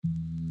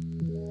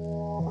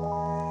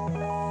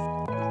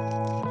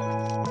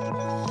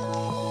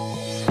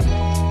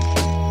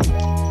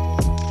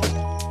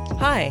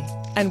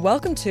and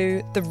welcome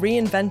to The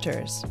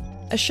Reinventors,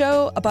 a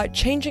show about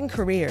changing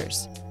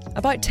careers,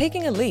 about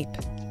taking a leap.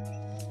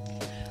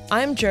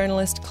 I'm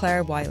journalist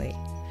Claire Wiley,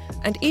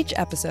 and each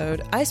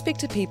episode I speak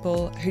to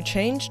people who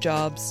change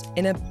jobs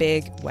in a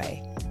big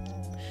way.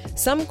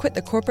 Some quit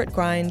the corporate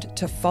grind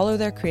to follow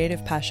their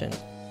creative passion.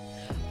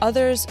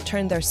 Others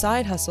turned their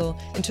side hustle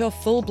into a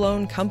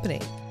full-blown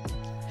company.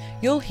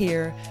 You'll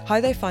hear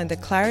how they find the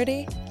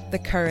clarity, the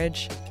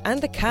courage,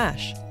 and the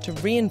cash to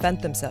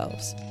reinvent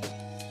themselves.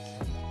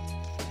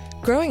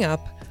 Growing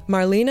up,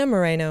 Marlena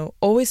Moreno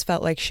always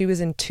felt like she was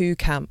in two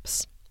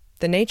camps,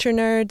 the nature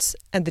nerds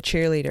and the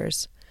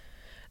cheerleaders.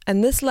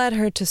 And this led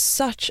her to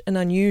such an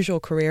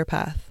unusual career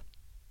path.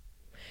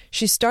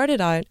 She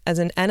started out as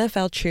an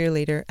NFL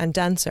cheerleader and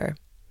dancer,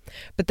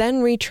 but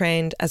then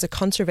retrained as a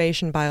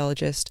conservation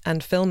biologist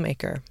and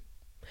filmmaker.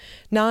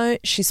 Now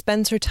she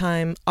spends her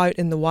time out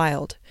in the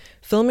wild,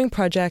 filming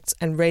projects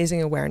and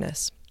raising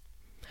awareness.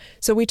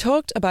 So we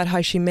talked about how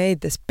she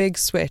made this big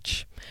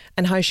switch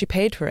and how she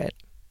paid for it.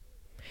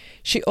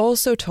 She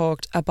also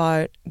talked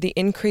about the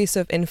increase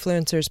of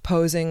influencers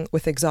posing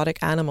with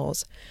exotic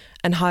animals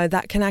and how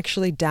that can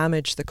actually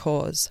damage the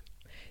cause.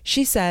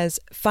 She says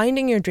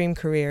finding your dream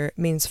career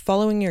means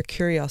following your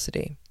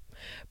curiosity,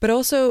 but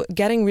also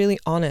getting really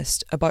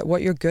honest about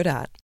what you're good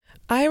at.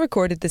 I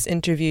recorded this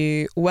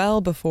interview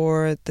well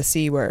before the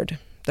C word,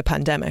 the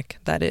pandemic,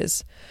 that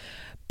is.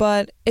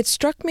 But it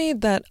struck me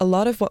that a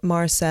lot of what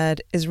Mar said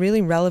is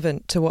really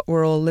relevant to what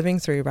we're all living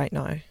through right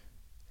now.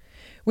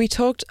 We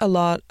talked a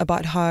lot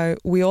about how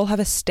we all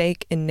have a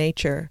stake in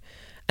nature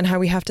and how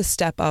we have to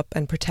step up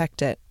and protect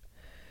it.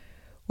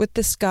 With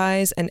the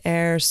skies and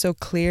air so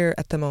clear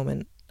at the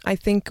moment, I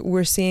think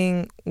we're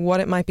seeing what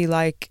it might be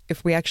like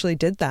if we actually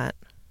did that.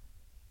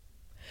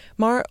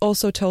 Mar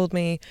also told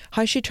me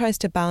how she tries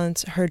to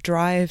balance her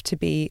drive to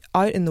be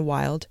out in the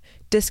wild,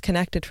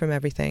 disconnected from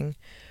everything,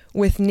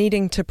 with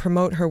needing to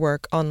promote her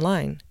work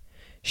online.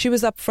 She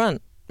was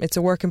upfront, it's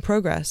a work in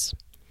progress.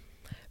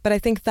 But I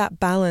think that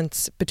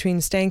balance between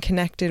staying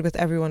connected with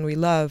everyone we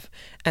love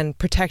and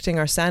protecting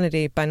our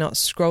sanity by not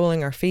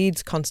scrolling our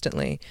feeds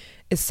constantly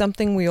is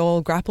something we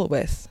all grapple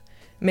with,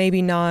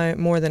 maybe now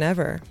more than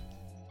ever.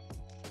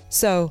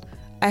 So,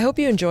 I hope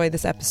you enjoy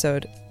this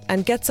episode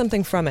and get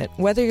something from it,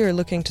 whether you're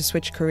looking to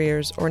switch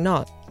careers or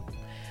not.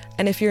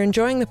 And if you're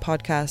enjoying the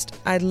podcast,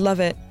 I'd love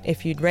it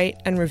if you'd rate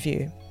and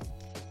review.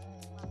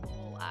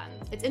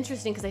 It's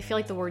interesting because I feel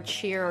like the word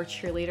cheer or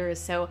cheerleader is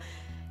so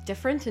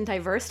different and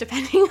diverse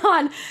depending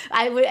on,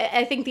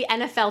 I think the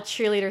NFL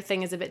cheerleader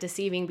thing is a bit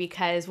deceiving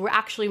because we're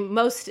actually,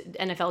 most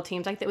NFL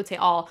teams, I would say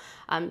all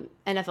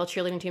NFL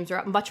cheerleading teams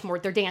are much more,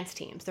 they're dance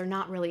teams. They're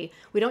not really,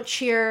 we don't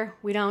cheer,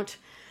 we don't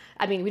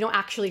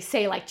actually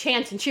say like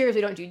chants and cheers.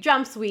 We don't do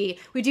jumps. We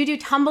do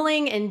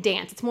tumbling and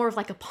dance. It's more of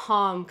like a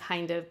palm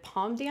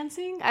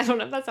dancing. I don't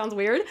know if that sounds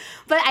weird,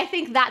 but I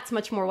think that's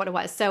much more what it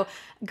was. So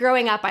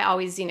growing up, I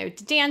always,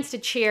 dance to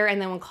cheer. And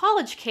then when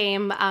college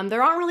came,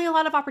 there aren't really a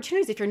lot of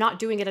opportunities if you're not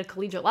doing it at a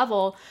collegiate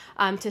level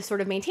to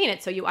sort of maintain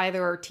it. So you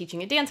either are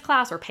teaching a dance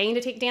class or paying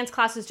to take dance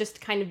classes just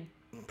to kind of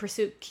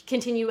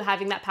continue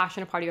having that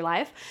passion a part of your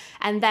life.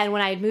 And then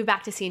when I moved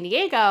back to San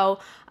Diego,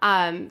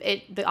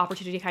 the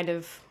opportunity kind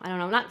of, I don't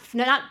know,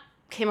 not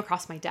came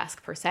across my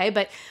desk per se,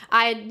 but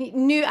I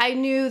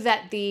knew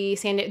that at the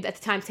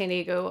time San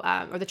Diego,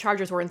 or the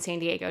Chargers were in San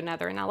Diego, now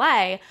they're in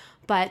LA.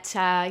 But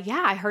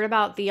I heard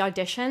about the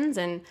auditions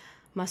and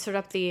mustered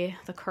up the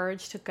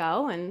courage to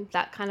go, and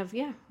that kind of,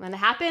 and it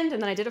happened,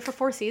 and then I did it for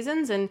 4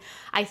 seasons, and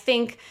I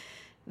think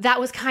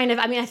that was kind of,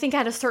 I think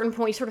at a certain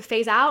point you sort of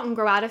phase out and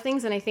grow out of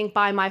things. And I think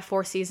by my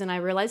 4th season, I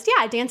realized,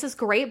 dance is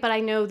great, but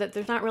I know that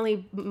there's not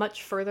really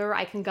much further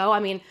I can go.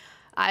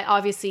 I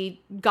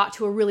obviously got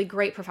to a really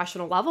great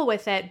professional level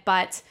with it,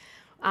 but,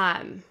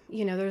 I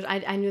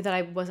knew that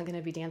I wasn't going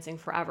to be dancing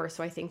forever.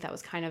 So I think that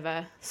was kind of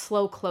a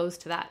slow close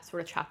to that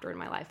sort of chapter in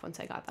my life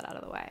once I got that out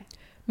of the way.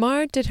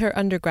 Mar did her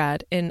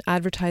undergrad in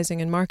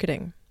advertising and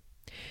marketing.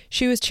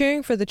 She was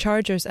cheering for the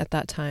Chargers at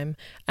that time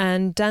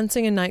and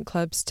dancing in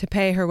nightclubs to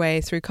pay her way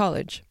through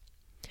college.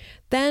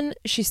 Then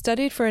she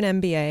studied for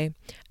an MBA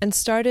and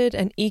started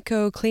an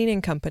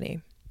eco-cleaning company.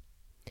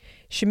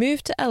 She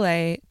moved to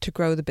LA to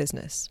grow the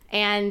business.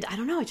 And I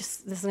don't know,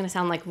 this is going to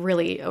sound like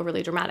really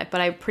overly dramatic, but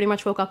I pretty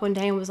much woke up one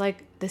day and was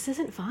like, this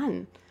isn't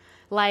fun.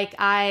 Like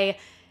I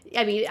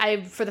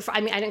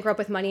didn't grow up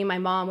with money. My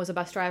mom was a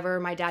bus driver.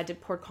 My dad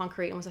poured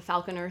concrete and was a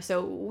falconer.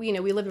 So, we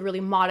lived a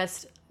really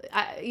modest,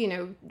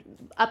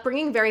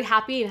 upbringing, very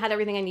happy and had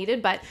everything I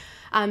needed. But,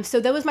 so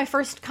that was my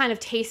first kind of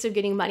taste of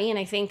getting money. And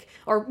I think,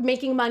 or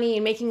making money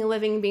and making a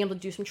living and being able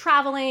to do some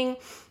traveling.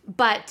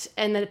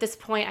 And then at this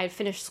point I had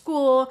finished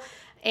school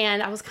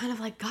and I was kind of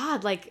like,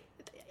 God, like,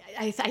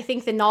 I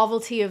think the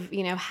novelty of,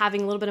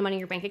 having a little bit of money in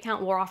your bank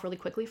account wore off really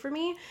quickly for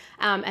me.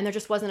 And there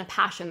just wasn't a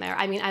passion there.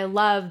 I mean, I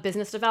love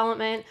business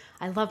development.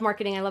 I love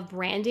marketing. I love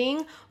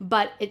branding,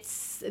 but I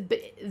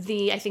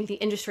think the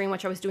industry in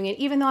which I was doing it,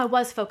 even though I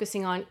was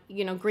focusing on,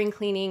 green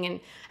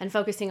cleaning and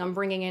focusing on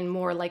bringing in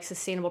more like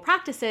sustainable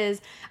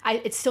practices,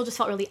 it still just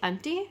felt really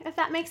empty, if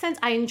that makes sense.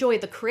 I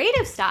enjoyed the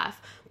creative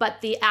stuff,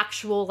 but the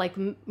actual,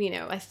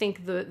 I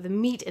think the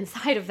meat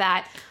inside of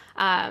that,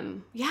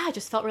 it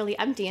just felt really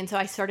empty. And so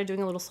I started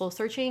doing a little soul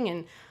searching,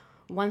 and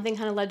one thing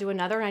kind of led to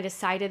another, and I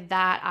decided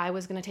that I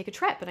was going to take a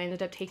trip, and I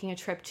ended up taking a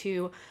trip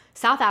to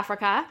South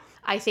Africa.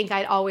 I think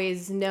I'd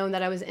always known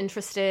that I was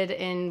interested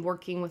in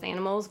working with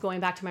animals, going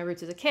back to my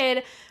roots as a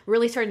kid,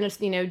 really starting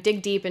to,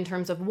 dig deep in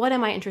terms of what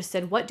am I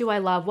interested, what do I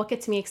love, what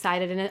gets me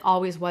excited, and it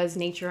always was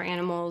nature,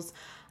 animals.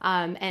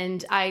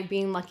 And I,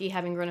 being lucky,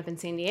 having grown up in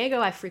San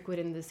Diego, I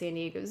frequented the San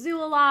Diego Zoo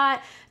a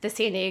lot, the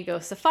San Diego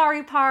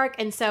Safari Park.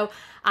 And so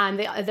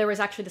there was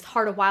actually this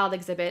Heart of Wild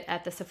exhibit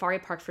at the Safari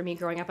Park for me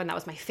growing up, and that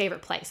was my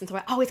favorite place. And so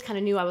I always kind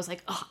of knew, I was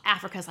like, oh,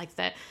 Africa's like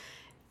the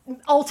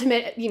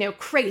ultimate,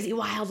 crazy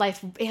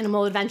wildlife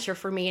animal adventure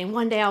for me. And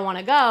one day I want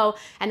to go.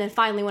 And then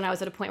finally, when I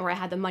was at a point where I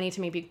had the money to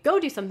maybe go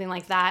do something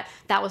like that,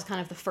 that was kind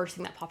of the first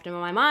thing that popped into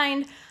my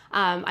mind.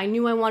 I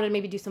knew I wanted to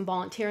maybe do some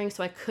volunteering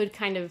so I could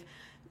kind of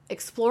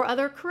explore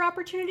other career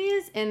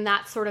opportunities, and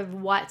that's sort of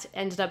what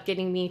ended up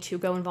getting me to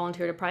go and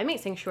volunteer at a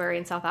primate sanctuary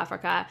in South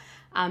Africa.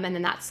 And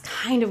then that's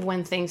kind of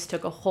when things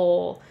took a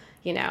whole,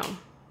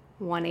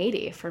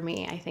 180 for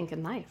me, I think,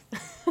 in life.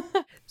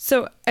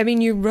 So, I mean,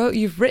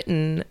 you've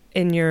written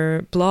in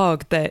your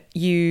blog that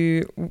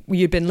you'd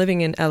been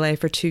living in LA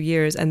for 2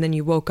 years, and then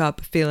you woke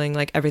up feeling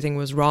like everything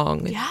was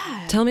wrong.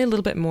 Yeah. Tell me a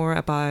little bit more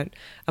about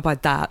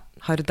that.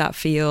 How did that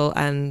feel,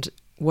 and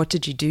what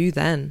did you do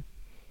then?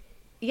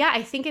 Yeah,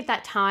 I think at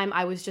that time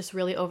I was just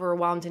really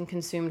overwhelmed and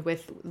consumed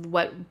with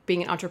what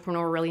being an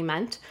entrepreneur really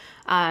meant.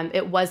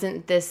 It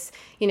wasn't this,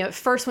 at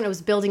first when it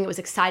was building, it was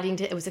exciting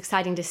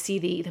to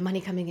see the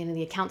money coming in and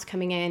the accounts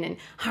coming in and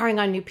hiring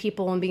on new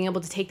people and being able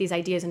to take these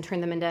ideas and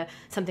turn them into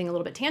something a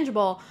little bit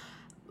tangible.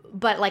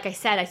 But like I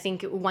said, I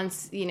think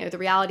once, the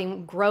reality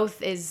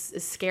growth is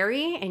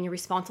scary, and you're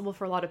responsible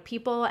for a lot of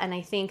people. And I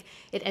think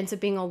it ends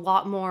up being a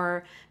lot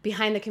more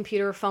behind the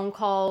computer phone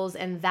calls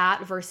and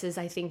that versus,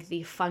 I think,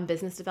 the fun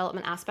business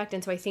development aspect.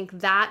 And so I think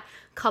that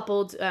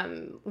coupled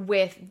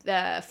with,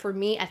 for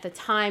me at the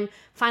time,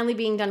 finally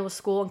being done with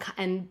school.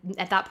 And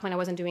at that point, I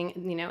wasn't doing,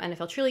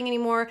 NFL cheerleading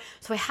anymore.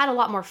 So I had a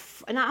lot more,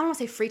 and I don't want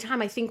to say free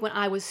time. I think when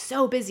I was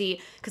so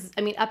busy, because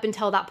up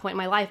until that point in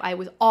my life, I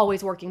was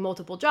always working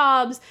multiple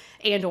jobs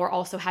and or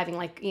also having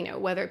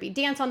whether it be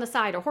dance on the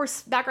side or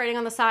horseback riding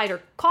on the side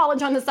or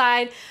college on the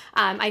side.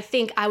 I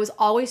think I was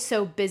always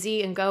so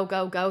busy and go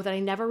that I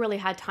never really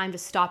had time to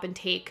stop and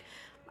take,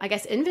 I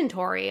guess,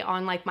 inventory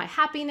on my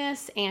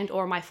happiness and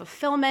or my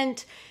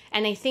fulfillment.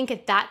 And I think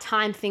at that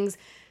time things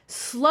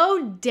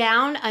slowed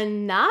down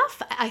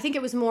enough. I think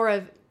it was more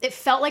of, it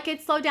felt like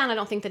it slowed down. I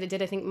don't think that it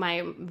did. I think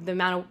the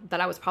amount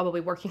that I was probably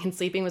working and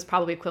sleeping was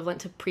probably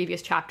equivalent to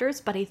previous chapters.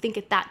 But I think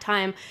at that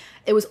time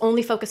it was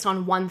only focused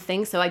on one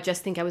thing. So I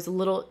just think it was a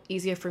little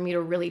easier for me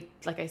to really,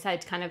 like I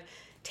said, to kind of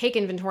take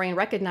inventory and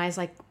recognize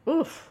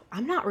oof,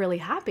 I'm not really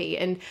happy,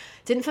 and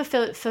didn't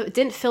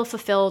feel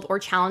fulfilled or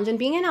challenged. And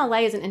being in LA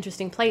is an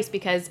interesting place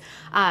because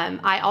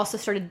I also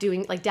started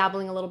doing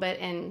dabbling a little bit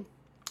in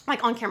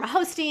on-camera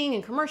hosting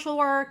and commercial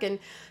work and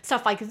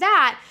stuff like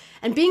that,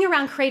 and being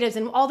around creatives.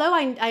 And although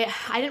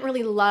I don't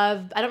really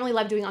love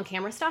doing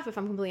on-camera stuff, if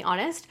I'm completely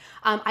honest,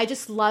 I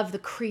just love the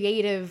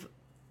creative,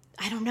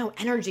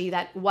 energy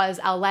that was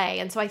LA.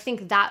 And so I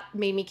think that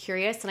made me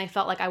curious, and I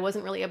felt like I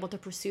wasn't really able to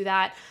pursue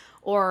that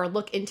or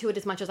look into it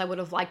as much as I would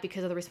have liked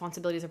because of the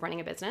responsibilities of running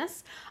a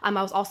business. I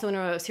was also in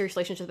a serious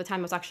relationship at the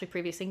time. I was actually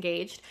previously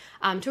engaged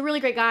to a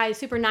really great guy,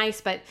 super nice,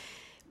 but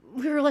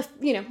we were,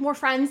 more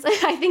friends.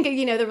 I think,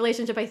 the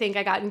relationship, I think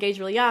I got engaged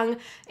really young.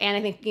 And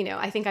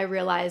I think I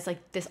realized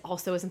this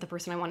also isn't the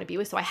person I want to be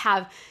with. So I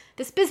have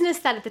this business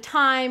that at the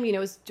time,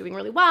 was doing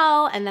really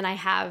well. And then I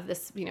have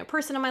this,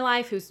 person in my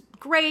life who's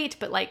great,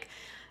 but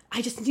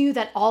I just knew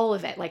that all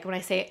of it, when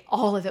I say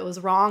all of it was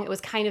wrong, it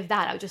was kind of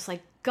that. I was just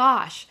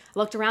gosh, I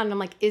looked around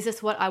and I'm is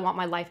this what I want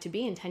my life to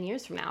be in 10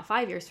 years from now,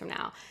 5 years from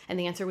now? And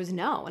the answer was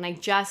no. And I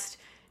just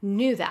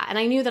knew that. And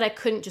I knew that I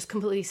couldn't just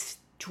completely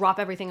drop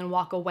everything and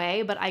walk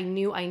away, but I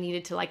knew I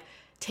needed to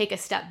take a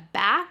step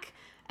back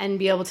and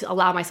be able to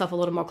allow myself a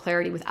little more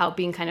clarity without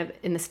being kind of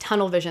in this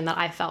tunnel vision that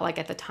I felt like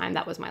at the time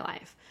that was my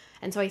life.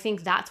 And so I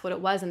think that's what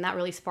it was. And that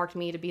really sparked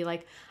me to be I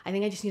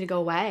think I just need to go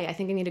away. I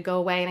think I need to go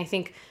away. And I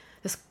think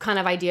this kind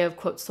of idea of,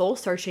 quote, soul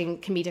searching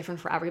can be different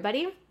for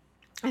everybody.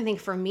 I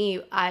think for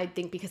me,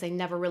 because I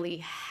never really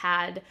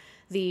had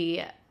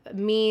the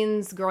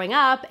means growing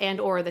up and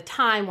or the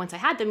time once I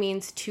had the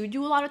means to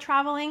do a lot of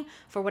traveling,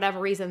 for whatever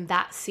reason,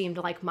 that seemed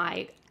like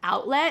my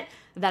outlet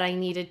that I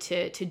needed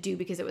to do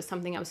because it was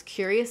something I was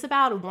curious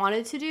about and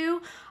wanted to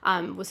do,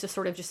 was to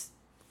sort of just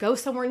go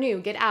somewhere new,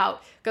 get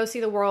out, go see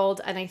the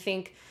world. And I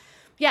think,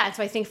 Yeah, and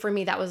so I think for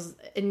me that was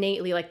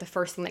innately like the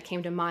first thing that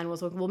came to mind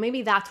was, well,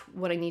 maybe that's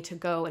what I need to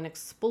go and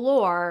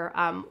explore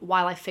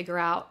while I figure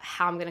out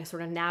how I'm going to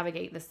sort of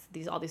navigate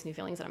all these new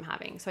feelings that I'm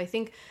having. So I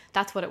think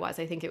that's what it was.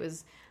 I think it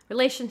was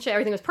relationship,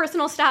 everything was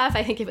personal stuff.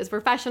 I think it was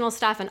professional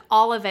stuff, and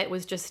all of it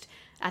was just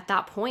at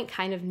that point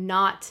kind of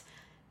not,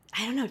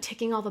 I don't know,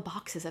 ticking all the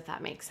boxes, if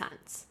that makes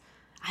sense.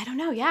 I don't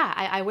know. Yeah,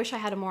 I wish I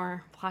had a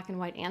more black and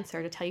white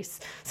answer to tell you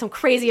some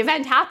crazy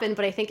event happened,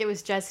 but I think it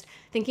was just,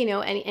 I think,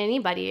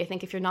 anybody, I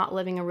think if you're not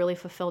living a really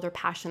fulfilled or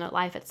passionate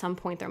life, at some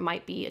point there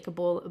might be like a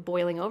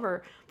boiling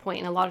over point,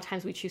 and a lot of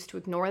times we choose to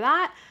ignore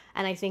that.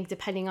 And I think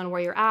depending on where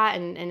you're at,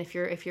 and if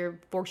you're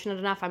fortunate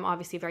enough, I'm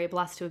obviously very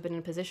blessed to have been in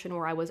a position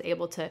where I was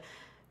able to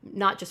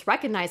not just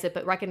recognize it,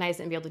 but recognize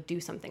it and be able to do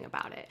something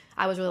about it.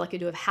 I was really lucky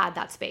to have had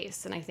that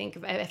space. And I think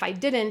if I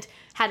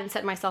hadn't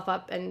set myself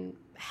up and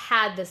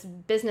had this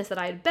business that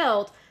I had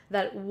built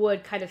that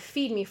would kind of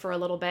feed me for a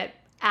little bit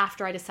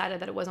after I decided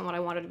that it wasn't what I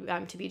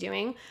wanted to be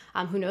doing,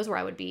 who knows where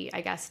I would be,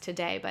 I guess,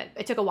 today. But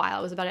it took a while.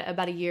 It was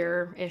about a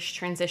year-ish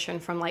transition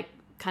from like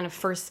kind of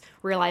first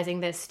realizing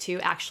this to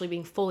actually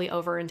being fully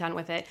over and done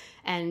with it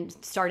and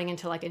starting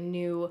into like a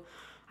new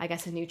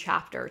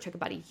chapter. It took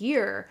about a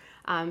year.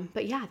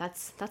 But yeah,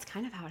 that's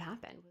kind of how it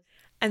happened.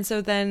 And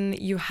so then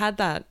you had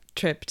that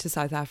trip to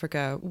South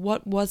Africa.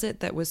 What was it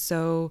that was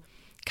so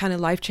kind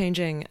of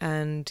life-changing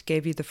and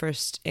gave you the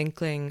first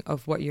inkling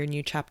of what your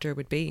new chapter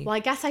would be? Well, I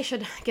guess I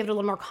should give it a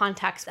little more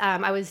context.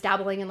 I was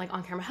dabbling in like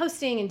on-camera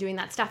hosting and doing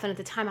that stuff. And at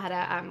the time I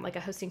had a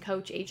hosting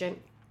coach,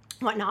 agent,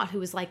 whatnot, who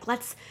was like,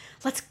 let's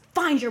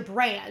find your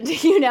brand,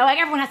 like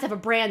everyone has to have a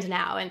brand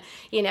now. And,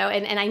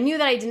 and I knew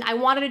that I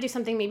wanted to do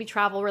something maybe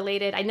travel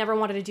related. I never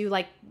wanted to do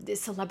like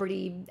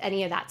celebrity,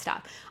 any of that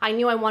stuff. I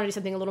knew I wanted to do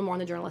something a little more on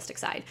the journalistic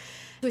side.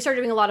 So we started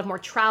doing a lot of more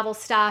travel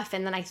stuff.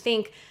 And then I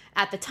think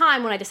at the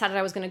time when I decided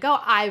I was going to go,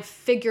 I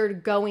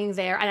figured going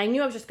there, and I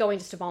knew I was just going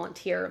to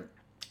volunteer.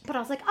 But I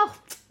was like, oh,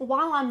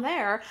 while I'm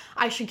there,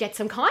 I should get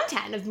some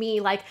content of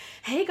me like,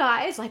 hey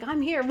guys, like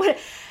I'm here. What?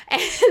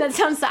 And that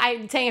sounds,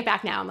 I'm saying it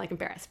back now, I'm like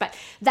embarrassed. But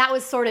that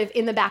was sort of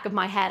in the back of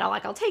my head.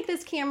 I'll take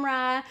this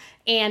camera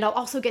and I'll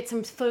also get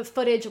some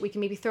footage that we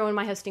can maybe throw in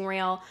my hosting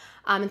reel.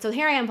 And so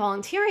here I am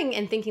volunteering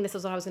and thinking this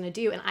is what I was going to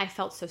do. And I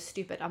felt so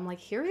stupid. I'm like,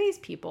 here are these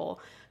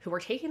people who are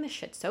taking this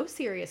shit so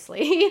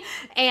seriously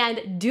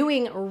and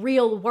doing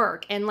real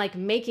work and like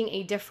making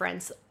a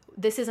difference.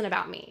 This isn't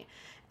about me.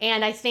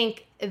 And I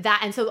think that,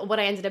 and so what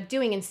I ended up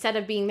doing, instead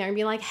of being there and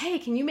being like, hey,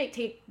 can you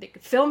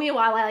film me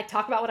while I like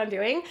talk about what I'm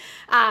doing?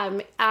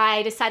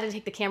 I decided to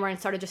take the camera and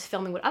started just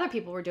filming what other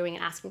people were doing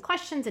and asking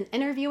questions and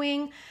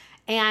interviewing,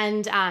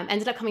 and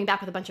ended up coming back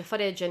with a bunch of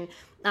footage. And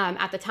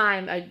at the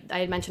time, I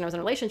had mentioned I was in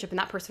a relationship, and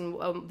that person,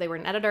 they were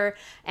an editor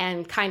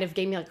and kind of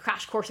gave me like a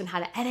crash course on how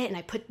to edit. And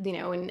I put,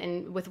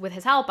 and with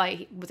his help,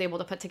 I was able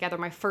to put together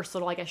my first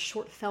little, like a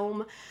short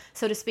film,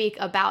 so to speak,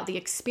 about the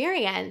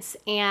experience,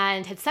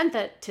 and had sent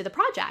that to the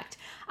project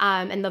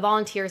and the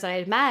volunteers that I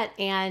had met.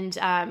 And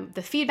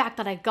the feedback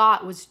that I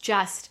got was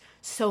just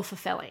so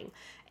fulfilling.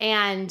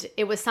 And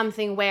it was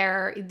something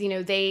where,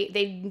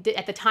 they did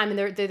at the time,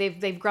 and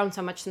they've grown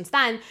so much since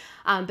then,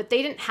 but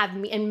they didn't have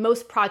me in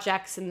most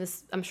projects, and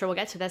this, I'm sure we'll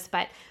get to this,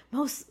 but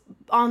most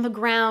on the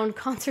ground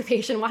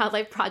conservation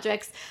wildlife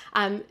projects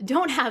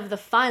don't have the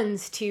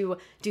funds to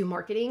do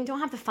marketing, don't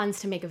have the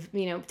funds to make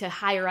to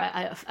hire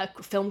a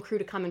film crew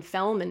to come and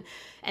film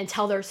and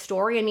tell their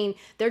story. I mean,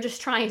 they're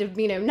just trying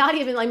to, not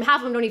even like half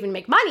of them don't even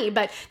make money,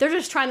 but they're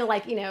just trying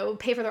to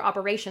pay for their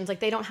operations. Like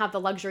they don't have the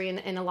luxury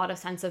in a lot of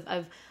sense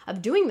of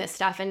doing this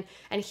stuff.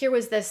 And here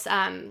was this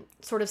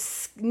sort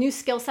of new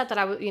skill set that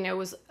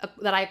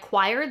that I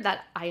acquired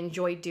that I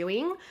enjoyed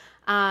doing.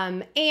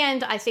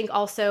 And I think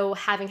also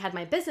having had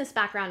my business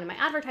background and my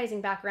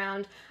advertising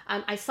background,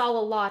 I saw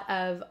a lot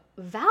of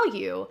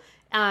value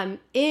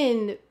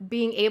in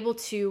being able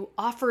to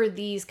offer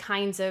these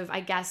kinds of,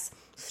 I guess,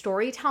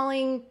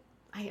 storytelling.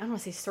 I don't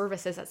want to say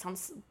services. That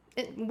sounds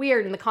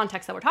weird in the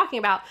context that we're talking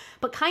about,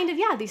 but kind of,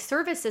 yeah, these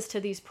services to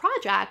these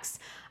projects.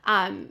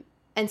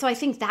 And so I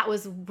think that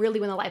was really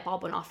when the light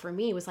bulb went off for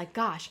me. It was like,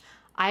 gosh,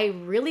 I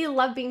really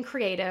love being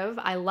creative.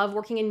 I love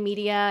working in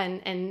media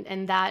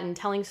and that and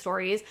telling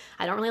stories.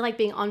 I don't really like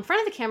being on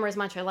front of the camera as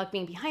much. I love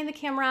being behind the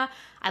camera.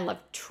 I love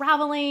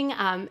traveling.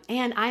 And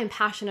I am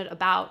passionate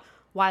about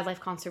wildlife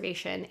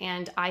conservation.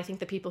 And I think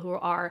the people who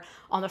are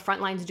on the front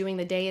lines doing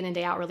the day in and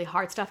day out really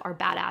hard stuff are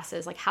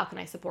badasses. Like, how can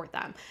I support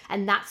them?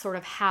 And that's sort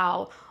of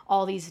how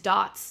all these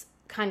dots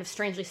kind of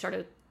strangely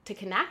started to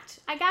connect,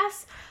 I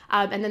guess.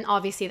 And then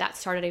obviously that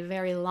started a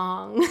very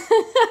long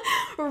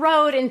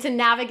road into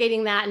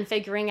navigating that and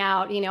figuring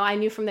out, I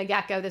knew from the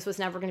get-go this was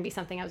never going to be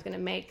something I was going to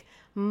make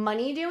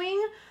money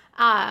doing.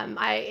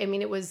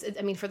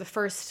 For the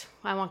first,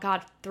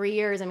 3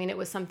 years, it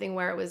was something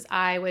where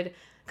I would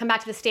come back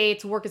to the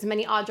States, work as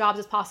many odd jobs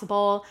as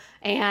possible,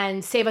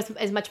 and save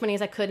as much money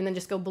as I could, and then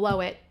just go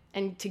blow it,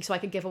 so I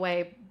could give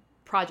away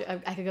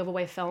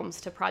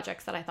films to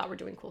projects that I thought were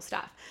doing cool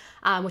stuff,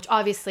 which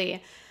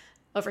obviously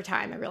over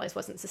time I realized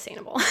wasn't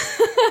sustainable.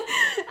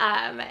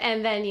 And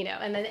then,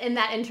 and then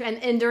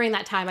and during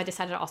that time, I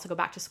decided to also go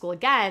back to school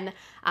again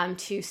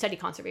to study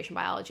conservation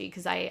biology,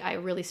 because I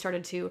really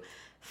started to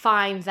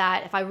find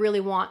that if I really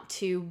want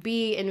to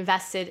be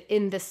invested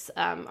in this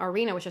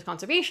arena, which is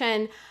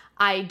conservation,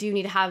 I do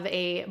need to have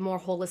a more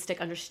holistic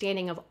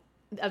understanding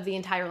of the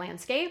entire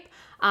landscape.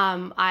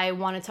 I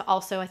wanted to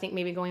also, I think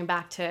maybe going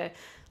back to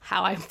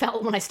how I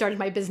felt when I started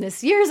my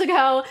business years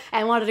ago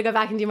and wanted to go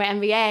back and do my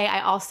MBA,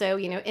 I also,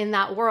 in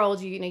that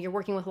world, you're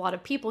working with a lot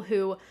of people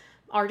who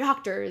are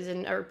doctors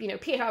and have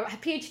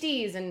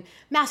PhDs and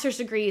master's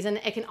degrees, and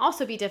it can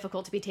also be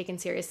difficult to be taken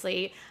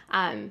seriously,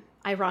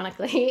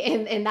 ironically,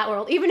 in that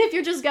world. Even if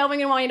you're just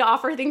going and wanting to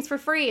offer things for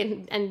free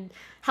and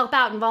help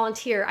out and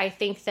volunteer, I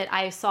think that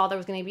I saw there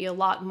was going to be a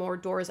lot more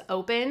doors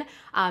open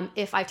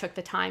if I took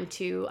the time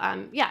to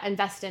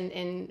invest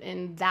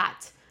in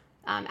that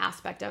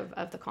aspect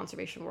of the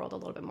conservation world a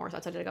little bit more. So I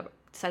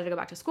decided to go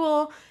back to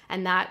school,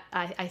 and that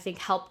I think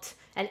helped.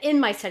 And in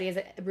my studies,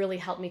 it really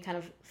helped me kind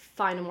of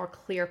find a more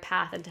clear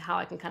path into how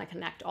I can kind of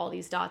connect all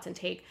these dots and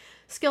take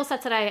skill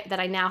sets that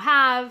I now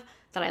have,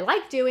 that I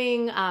like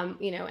doing,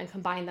 and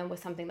combine them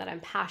with something that I'm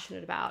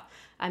passionate about.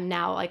 I'm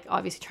now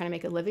obviously trying to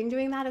make a living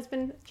doing that has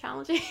been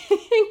challenging,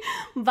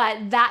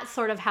 but that's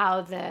sort of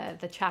how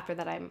the chapter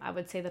that I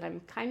would say that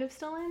I'm kind of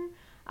still in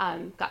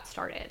got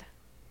started.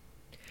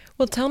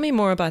 Well, tell me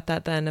more about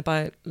that then,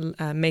 about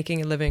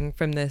making a living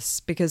from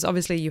this, because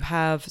obviously you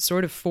have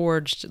sort of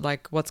forged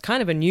what's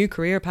kind of a new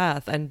career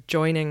path and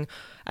joining,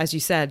 as you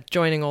said,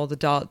 joining all the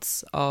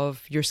dots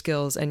of your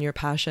skills and your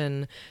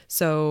passion.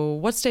 So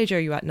what stage are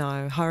you at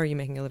now? How are you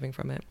making a living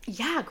from it?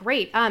 Yeah,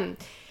 great.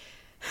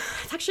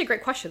 It's actually a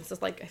great question. So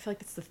I feel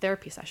like it's the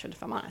therapy session,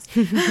 if I'm honest.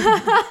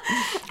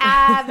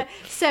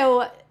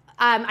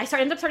 I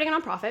ended up starting a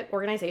nonprofit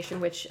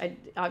organization, which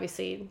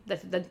obviously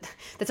that's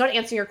not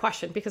answering your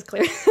question, because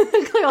clearly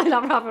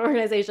nonprofit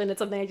organization, it's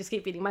something I just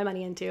keep feeding my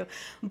money into.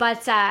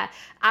 But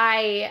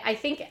I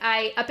think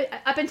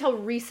up until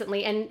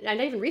recently, and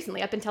not even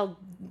recently, up until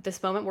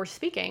this moment we're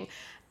speaking,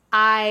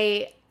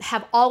 I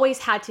have always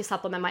had to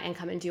supplement my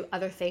income and do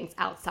other things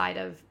outside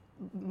of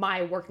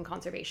my work in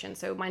conservation.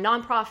 So my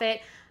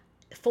nonprofit,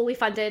 fully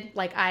funded,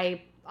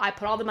 I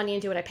put all the money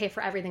into it. I pay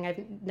for everything.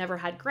 I've never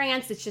had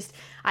grants. It's just,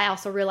 I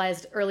also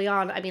realized early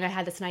on, I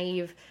had this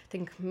naive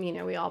thing,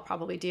 we all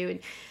probably do. And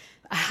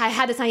I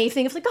had this naive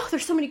thing of oh,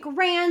 there's so many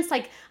grants.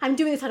 I'm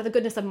doing this out of the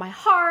goodness of my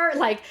heart.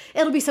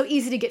 It'll be so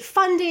easy to get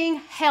funding.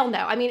 Hell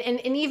no. And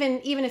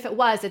even if it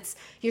was,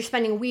 you're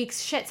spending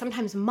weeks,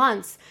 sometimes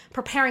months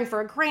preparing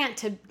for a grant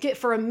to get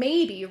for a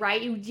maybe,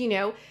 right?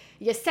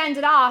 You send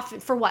it off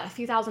for what, a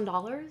few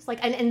 $1,000s?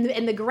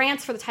 And the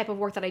grants for the type of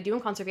work that I do in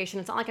conservation,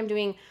 it's not like I'm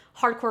doing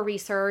hardcore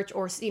research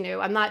or,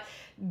 I'm not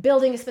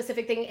building a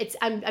specific thing.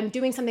 I'm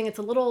doing something that's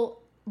a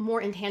little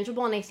more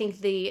intangible. And I think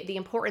the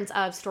importance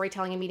of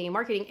storytelling and media and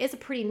marketing is a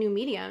pretty new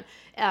medium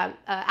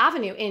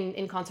avenue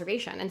in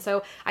conservation. And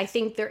so I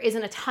think there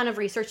isn't a ton of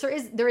research.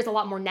 There is a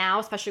lot more now,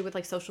 especially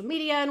with social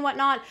media and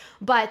whatnot.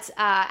 But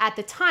at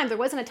the time, there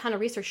wasn't a ton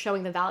of research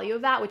showing the value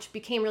of that, which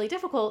became really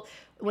difficult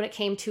when it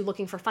came to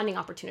looking for funding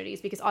opportunities,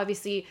 because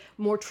obviously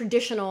more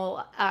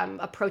traditional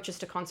approaches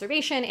to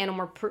conservation and a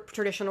more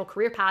traditional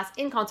career paths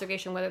in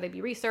conservation, whether they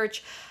be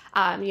research,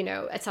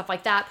 and stuff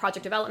like that,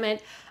 project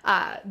development,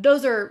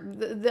 those are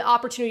the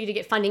opportunity to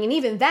get funding. And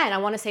even then, I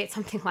want to say it's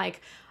something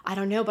I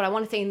don't know, but I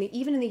want to say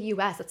even in the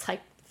US, it's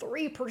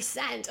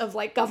 3%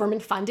 of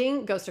government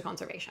funding goes to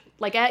conservation.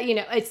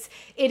 It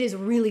is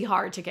really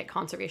hard to get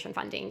conservation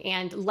funding,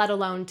 and let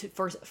alone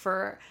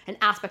for an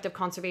aspect of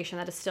conservation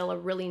that is still a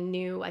really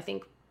new, I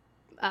think,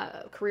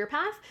 career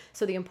path.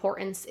 So the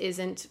importance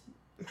isn't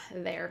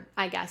there,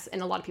 I guess,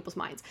 in a lot of people's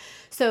minds.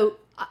 So,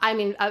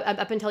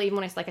 up until even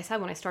when I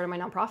started my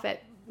nonprofit,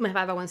 my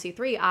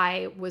 501c3,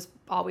 I was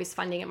always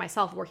funding it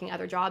myself, working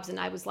other jobs. And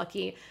I was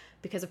lucky,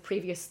 because of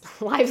previous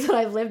lives that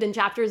I've lived in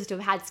chapters, to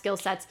have had skill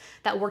sets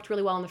that worked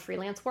really well in the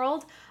freelance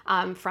world,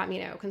 from,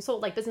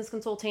 business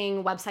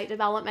consulting, website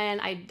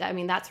development.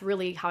 That's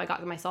really how I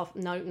got to myself,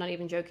 not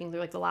even joking,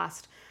 through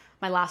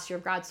my last year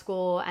of grad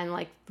school,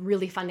 and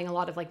really funding a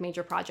lot of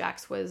major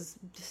projects was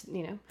just,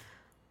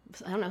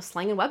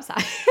 slanging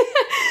websites.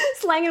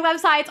 Slanging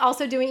websites,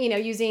 also doing,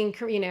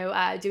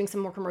 doing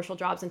some more commercial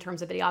jobs in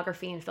terms of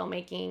videography and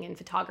filmmaking and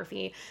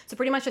photography. So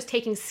pretty much just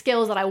taking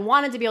skills that I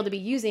wanted to be able to be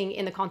using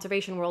in the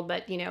conservation world,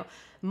 but,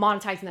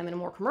 monetizing them in a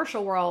more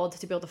commercial world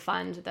to be able to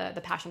fund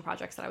the passion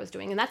projects that I was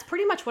doing. And that's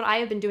pretty much what I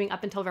have been doing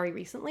up until very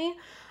recently.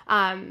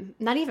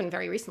 Not even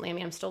very recently.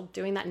 I'm still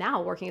doing that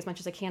now, working as much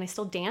as I can. I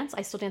still dance.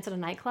 I still dance at a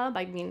nightclub.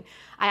 I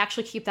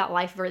actually keep that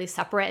life very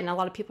separate. And a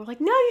lot of people are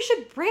like, no, you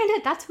should brand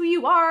it. That's who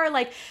you are.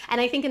 And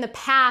I think in the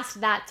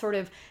past, that sort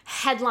of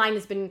headline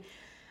has been,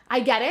 I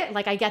get it.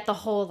 I get the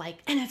whole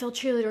NFL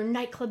cheerleader,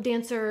 nightclub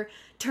dancer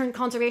turned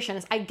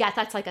conservationist. I get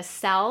that's a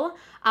sell.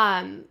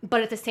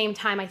 But at the same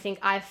time, I think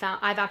I've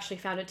actually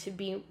found it to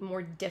be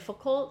more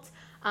difficult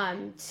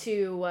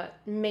to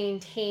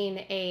maintain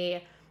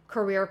a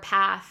career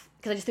path,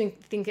 because I just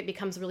think it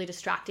becomes really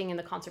distracting in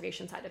the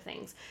conservation side of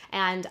things.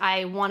 And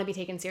I want to be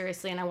taken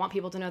seriously, and I want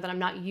people to know that I'm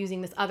not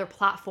using this other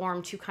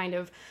platform to kind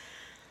of,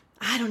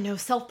 I don't know,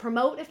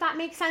 self-promote, if that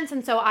makes sense.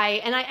 And so I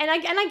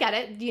get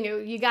it. You know,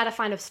 you got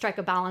to strike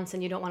a balance,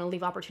 and you don't want to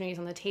leave opportunities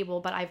on the table.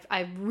 But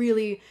I've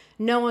really,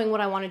 knowing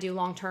what I want to do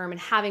long term and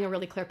having a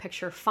really clear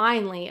picture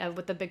finally of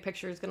what the big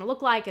picture is going to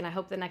look like, and I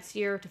hope the next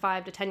year to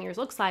 5 to 10 years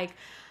looks like,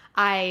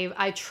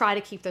 I try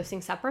to keep those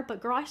things separate.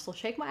 But girl, I still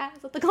shake my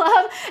ass at the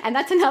club, and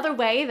that's another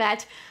way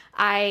that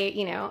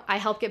I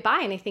help get by.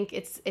 And I think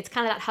it's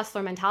kind of that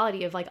hustler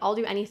mentality of like, I'll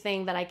do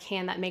anything that I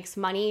can that makes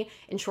money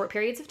in short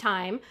periods of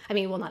time. I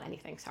mean, well, not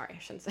anything, sorry, I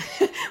shouldn't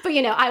say, but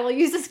I will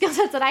use the skill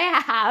sets that I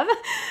have.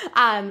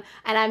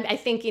 And I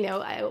think,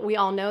 we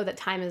all know that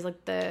time is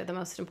like the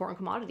most important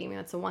commodity. I mean,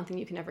 that's the one thing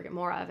you can never get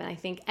more of. And I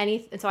think and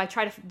so I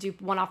try to do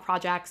one-off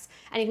projects,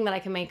 anything that I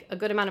can make a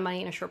good amount of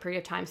money in a short period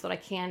of time so that I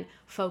can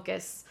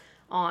focus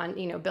on,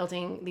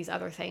 building these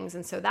other things.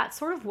 And so that's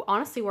sort of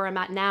honestly where I'm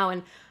at now.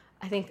 And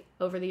I think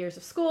over the years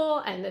of school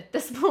and at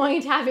this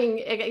point, having,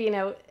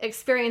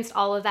 experienced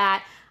all of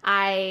that,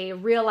 I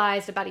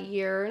realized about 1.5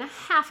 years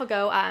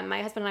ago,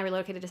 my husband and I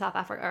relocated to South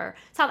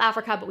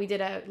Africa, but we did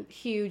a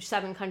huge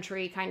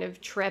 7-country kind of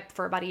trip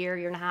for about 1.5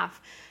 years.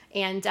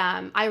 And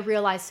I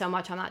realized so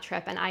much on that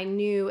trip. And I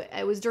knew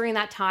it was during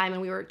that time,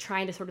 and we were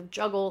trying to sort of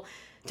juggle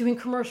doing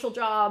commercial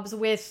jobs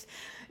with,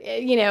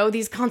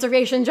 these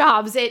conservation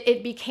jobs.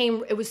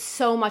 It was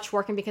so much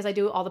work. And because I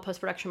do all the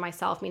post-production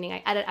myself, meaning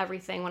I edit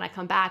everything when I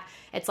come back,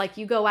 it's like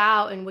you go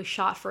out and we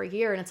shot for 1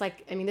 year. And it's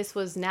like, I mean, this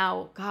was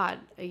now, God,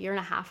 1.5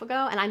 years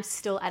ago. And I'm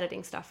still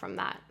editing stuff from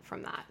that.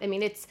 I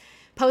mean, it's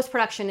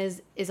post-production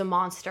is a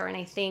monster. And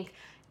I think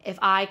if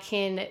I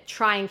can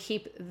try and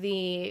keep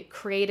the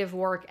creative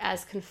work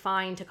as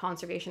confined to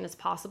conservation as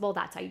possible,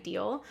 that's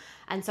ideal.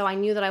 And so I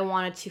knew that I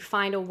wanted to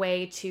find a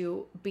way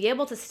to be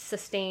able to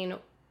sustain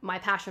my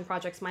passion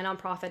projects, my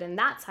nonprofit, and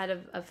that side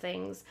of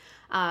things,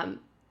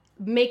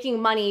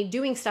 making money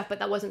doing stuff, but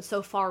that wasn't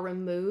so far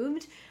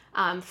removed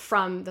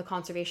from the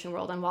conservation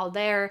world. And while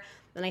there,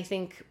 then I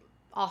think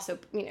also,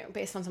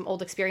 based on some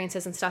old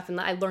experiences and stuff, and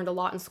I learned a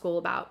lot in school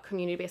about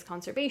community-based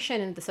conservation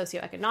and the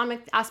socioeconomic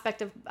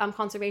aspect of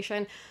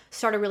conservation,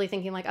 started really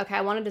thinking like, okay,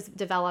 I wanted to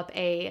develop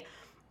a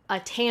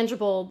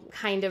tangible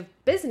kind of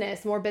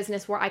more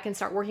business where I can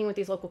start working with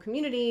these local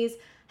communities,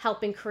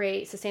 helping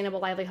create sustainable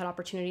livelihood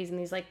opportunities in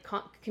these like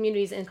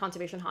communities in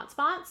conservation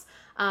hotspots,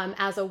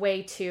 as a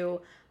way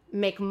to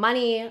make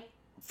money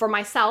for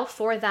myself,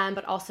 for them,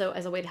 but also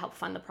as a way to help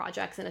fund the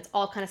projects. And it's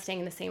all kind of staying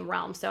in the same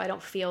realm. So I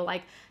don't feel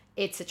like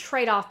it's a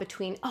trade-off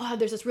between,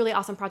 there's this really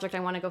awesome project I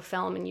want to go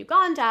film in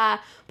Uganda,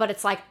 but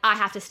it's like, I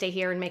have to stay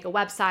here and make a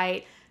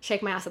website,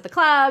 shake my ass at the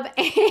club,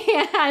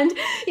 and,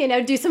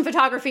 do some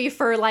photography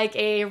for like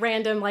a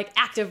random, like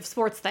active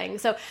sports thing.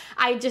 So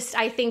I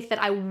think that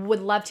I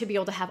would love to be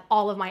able to have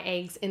all of my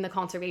eggs in the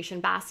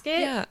conservation basket.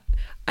 Yeah.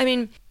 I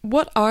mean,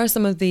 what are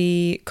some of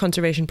the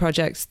conservation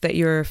projects that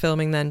you're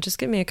filming then? Just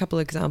give me a couple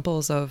of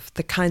examples of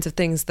the kinds of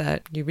things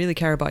that you really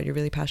care about, you're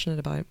really passionate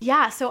about.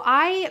 Yeah, so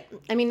I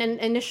mean,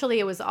 initially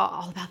it was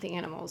all about the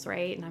animals,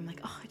 right? And I'm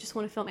like, I just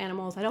want to film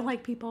animals. I don't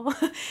like people.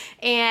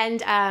 And,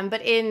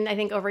 but I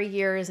think over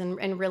years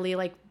and really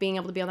like being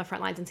able to be on the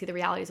front lines and see the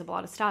realities of a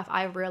lot of stuff,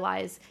 I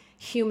realized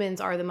humans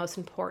are the most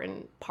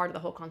important part of the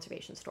whole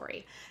conservation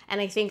story.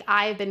 And I think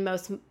I've been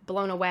most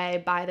blown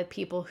away by the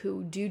people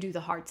who do the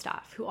hard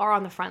stuff, who are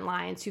on the front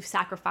lines, who've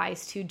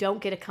sacrificed, who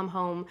don't get to come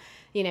home,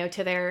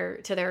 to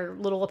their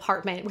little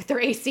apartment with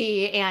their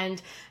AC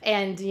and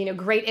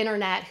great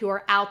internet, who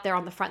are out there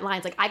on the front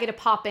lines. Like I get to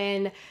pop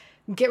in,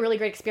 get really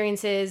great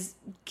experiences,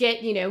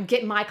 get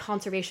my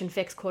conservation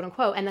fix, quote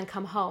unquote, and then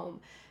come home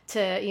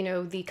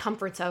to, the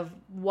comforts of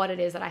what it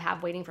is that I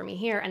have waiting for me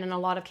here. And in a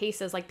lot of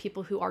cases, like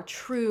people who are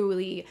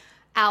truly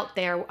out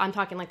there, I'm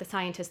talking like the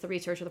scientists, the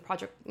researchers, the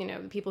project,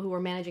 the people who are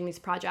managing these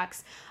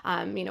projects,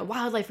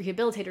 wildlife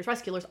rehabilitators,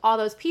 rescuers, all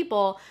those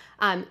people,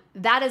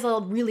 that is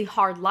a really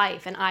hard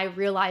life. And I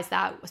realized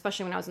that,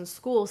 especially when I was in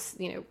school,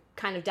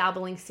 kind of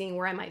dabbling, seeing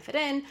where I might fit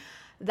in,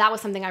 that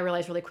was something I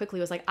realized really quickly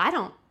was like, I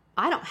don't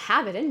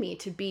have it in me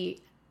to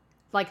be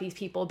like these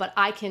people, but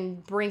I can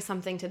bring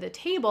something to the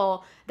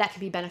table that can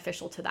be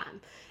beneficial to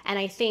them. And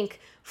I think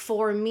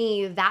for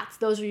me,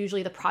 those are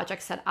usually the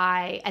projects that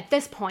I, at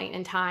this point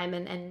in time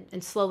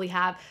and slowly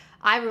have,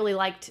 I really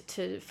liked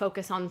to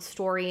focus on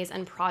stories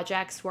and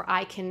projects where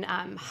I can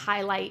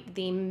highlight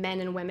the men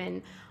and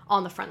women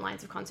on the front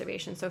lines of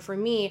conservation. So for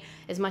me,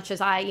 as much as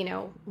I,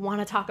 want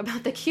to talk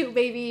about the cute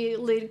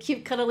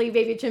cuddly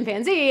baby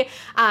chimpanzee,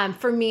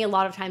 for me, a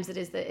lot of times it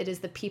is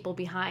the people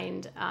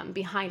behind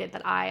it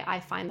that I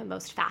find the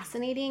most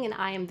fascinating, and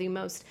I am the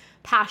most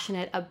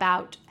passionate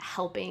about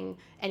helping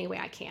any way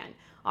I can.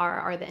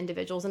 Are the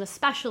individuals, and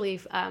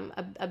especially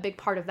a big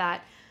part of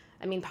that.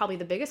 I mean, probably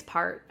the biggest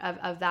part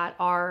of that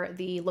are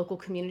the local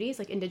communities,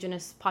 like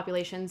indigenous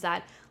populations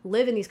that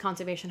live in these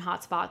conservation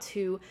hotspots,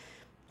 who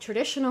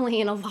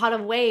traditionally, in a lot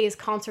of ways,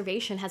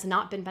 conservation has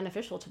not been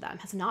beneficial to them,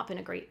 has not been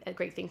a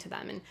great thing to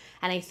them. And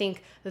I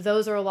think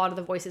those are a lot of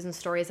the voices and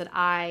stories that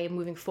I,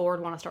 moving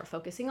forward, want to start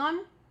focusing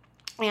on.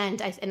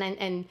 And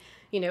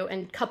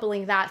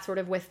coupling that sort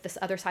of with this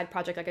other side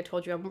project, like I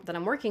told you, that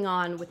I'm working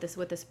on with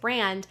this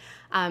brand,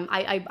 I'm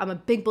a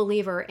big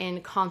believer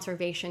in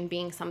conservation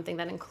being something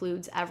that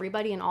includes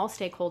everybody and all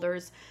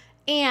stakeholders,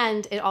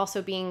 and it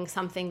also being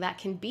something that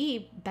can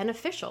be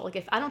beneficial. Like,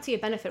 if I don't see a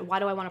benefit, why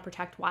do I want to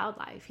protect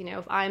wildlife?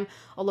 If I'm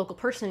a local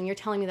person and you're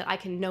telling me that I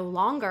can no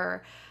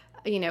longer,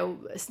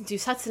 do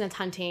sustenance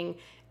hunting,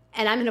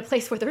 and I'm in a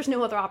place where there's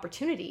no other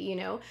opportunity,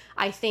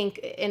 I think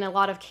in a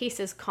lot of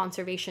cases,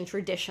 conservation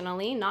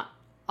traditionally, not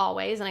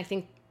always, and I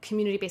think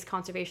community-based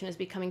conservation is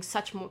becoming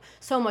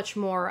so much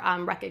more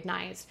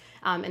recognized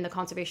in the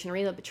conservation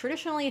arena. But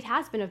traditionally, it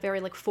has been a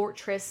very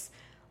fortress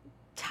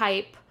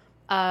type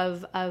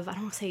of I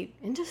don't want to say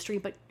industry,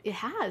 but it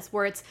has,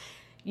 where it's,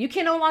 you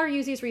can no longer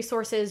use these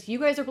resources. You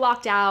guys are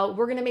blocked out.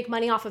 We're going to make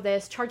money off of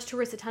this, charge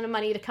tourists a ton of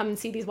money to come and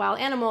see these wild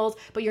animals,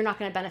 but you're not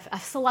going to benefit. A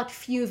select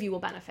few of you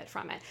will benefit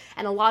from it.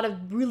 And a lot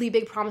of really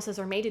big promises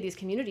are made to these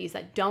communities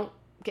that don't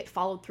get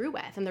followed through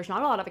with. And there's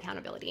not a lot of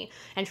accountability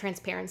and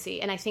transparency.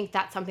 And I think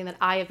that's something that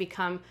I have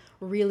become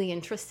really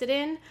interested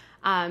in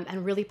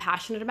and really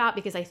passionate about,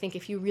 because I think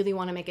if you really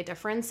want to make a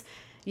difference,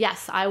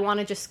 yes, I want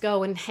to just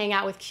go and hang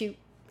out with cute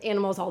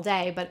animals all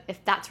day, but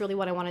if that's really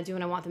what I want to do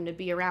and I want them to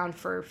be around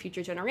for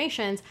future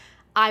generations,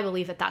 I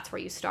believe that that's where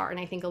you start. And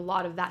I think a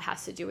lot of that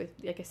has to do with,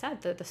 like I said,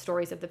 the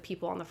stories of the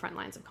people on the front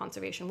lines of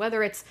conservation,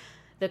 whether it's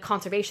the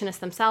conservationists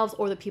themselves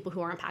or the people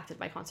who are impacted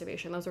by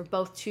conservation. Those are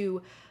both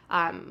two,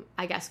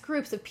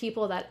 groups of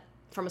people that,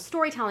 from a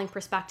storytelling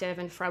perspective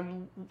and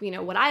from,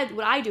 what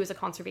I do as a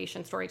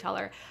conservation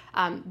storyteller,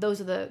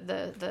 those are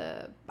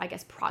the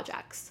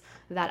projects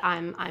that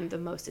I'm the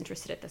most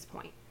interested at this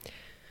point.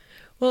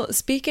 Well,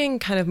 speaking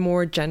kind of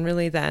more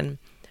generally then,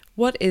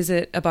 what is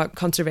it about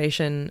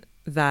conservation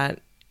that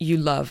you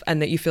love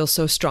and that you feel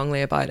so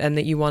strongly about and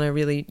that you want to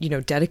really,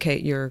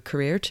 dedicate your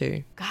career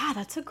to? God,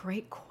 that's a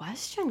great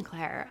question,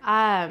 Claire.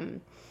 I'm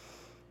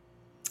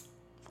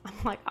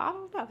like, I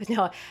don't know.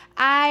 No,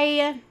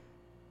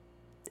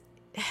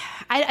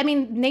 I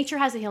mean, nature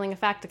has a healing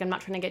effect. Like, I'm not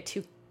trying to get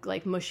too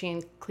mushy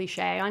and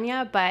cliche on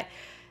you, but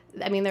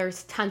I mean,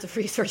 there's tons of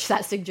research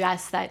that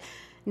suggests that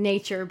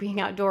nature,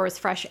 being outdoors,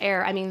 fresh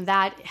air, I mean,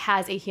 that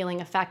has a healing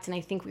effect. And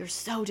I think we're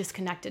so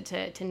disconnected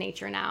to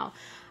nature now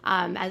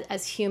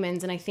as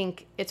humans. And I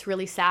think it's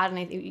really sad. And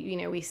I think,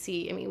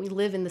 we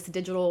live in this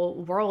digital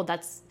world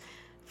that's,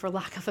 for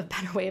lack of a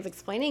better way of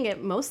explaining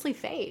it, mostly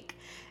fake.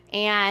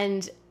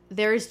 And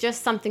there's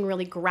just something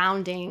really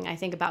grounding, I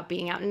think, about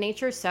being out in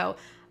nature. So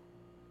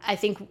I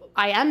think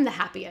I am the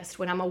happiest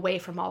when I'm away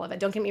from all of it.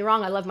 Don't get me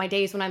wrong. I love my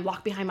days when I'm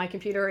locked behind my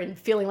computer and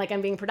feeling like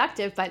I'm being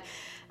productive. But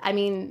I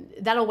mean,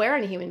 that'll wear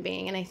on a human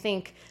being. And I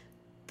think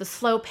the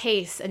slow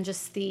pace and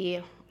just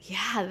the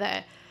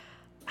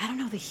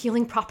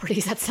healing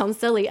properties, that sounds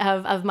silly,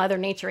 of Mother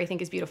Nature, I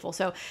think is beautiful.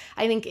 So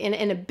I think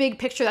in a big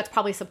picture, that's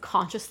probably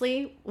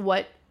subconsciously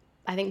what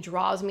I think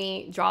draws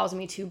me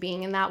to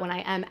being in that, when I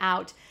am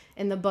out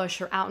in the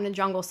bush or out in a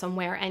jungle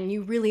somewhere, and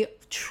you really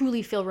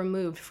truly feel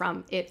removed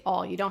from it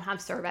all. You don't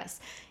have service.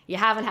 You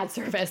haven't had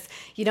service.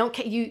 You don't.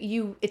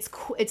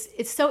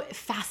 It's so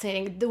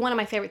fascinating. One of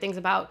my favorite things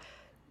about,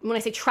 when I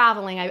say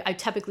traveling, I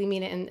typically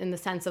mean it in the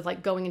sense of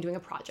going and doing a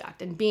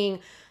project and being,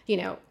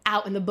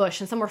 out in the bush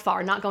and somewhere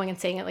far, not going and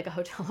staying at a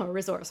hotel or a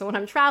resort. So when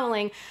I'm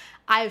traveling,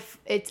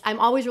 I'm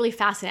always really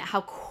fascinated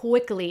how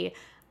quickly,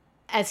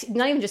 as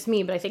not even just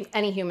me, but I think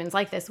any humans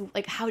like this,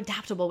 how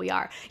adaptable we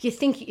are. You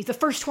think the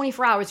first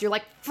 24 hours, you're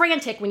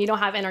frantic when you don't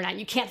have internet.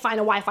 You can't find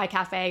a Wi-Fi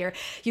cafe, or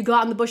you go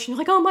out in the bush and you're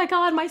like, oh my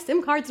God, my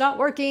SIM card's not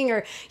working,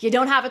 or you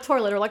don't have a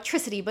toilet or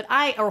electricity,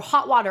 or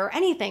hot water or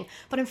anything.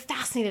 But I'm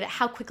fascinated at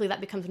how quickly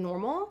that becomes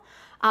normal.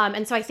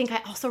 And so I think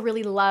I also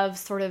really love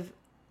sort of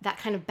that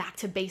kind of back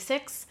to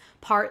basics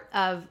part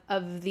of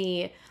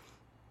the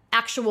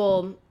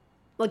actual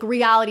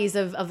realities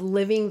of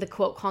living the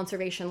quote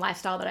conservation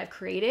lifestyle that I've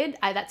created.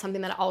 That's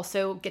something that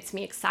also gets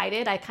me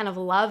excited. I kind of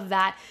love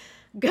that,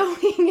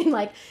 going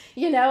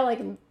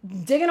and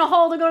digging a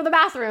hole to go to the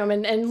bathroom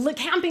and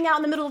camping out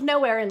in the middle of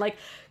nowhere and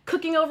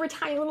cooking over a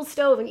tiny little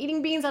stove and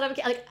eating beans out of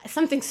a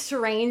something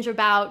strange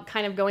about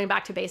kind of going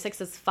back to basics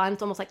is fun.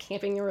 It's almost like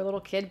camping when you were a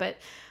little kid, but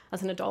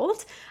as an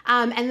adult.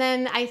 And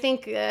then I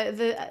think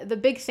the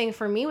big thing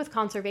for me with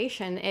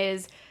conservation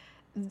is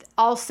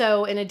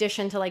also, in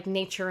addition to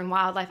nature and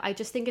wildlife, I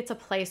just think it's a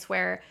place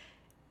where,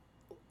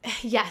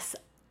 yes,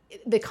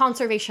 the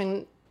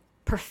conservation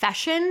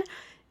profession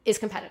is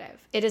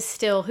competitive. It is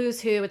still who's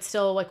who. It's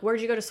still where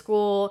did you go to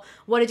school?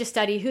 What did you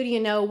study? Who do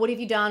you know? What have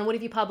you done? What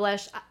have you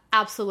published?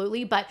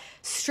 Absolutely. But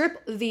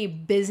strip the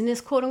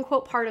business, quote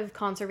unquote, part of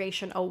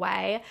conservation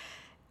away.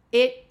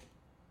 It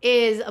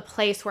is a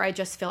place where I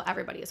just feel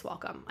everybody is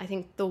welcome. I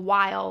think the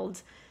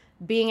wild,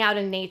 being out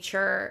in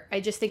nature,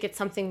 I just think it's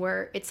something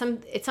where it's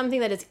something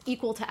that is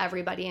equal to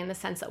everybody in the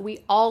sense that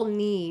we all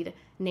need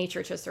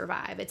nature to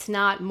survive. It's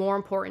not more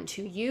important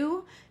to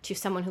you, to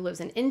someone who lives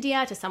in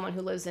India, to someone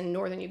who lives in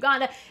northern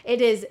Uganda.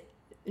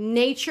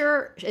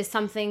 Nature is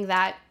something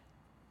that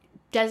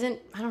doesn't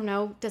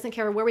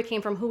care where we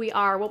came from, who we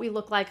are, what we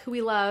look like, who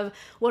we love,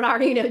 what our,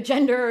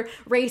 gender,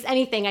 race,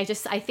 anything. I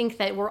think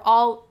that we're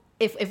all,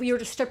 if we were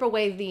to strip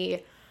away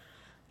the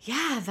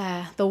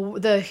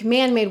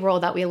man-made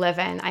world that we live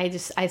in, I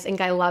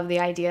think I love the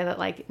idea that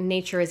like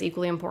nature is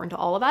equally important to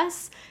all of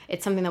us.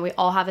 It's something that we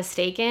all have a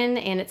stake in,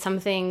 and it's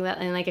something that,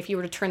 and like if you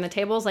were to turn the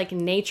tables, like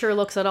nature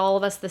looks at all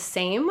of us the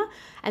same.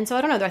 And so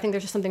I don't know, I think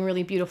there's just something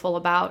really beautiful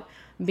about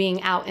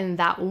being out in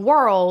that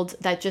world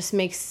that just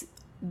makes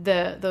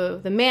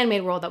the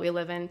man-made world that we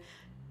live in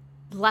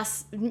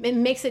it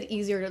makes it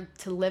easier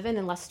to live in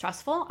and less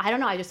stressful. I don't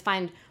know, I just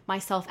find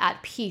myself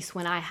at peace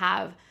when I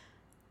have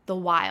the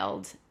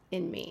wild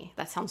in me.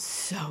 That sounds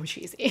so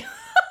cheesy. That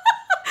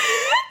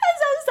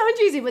sounds so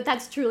cheesy, but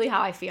that's truly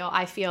how I feel.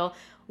 I feel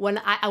when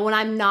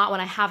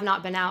I have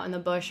not been out in the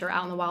bush or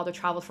out in the wild or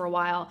traveled for a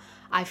while,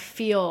 I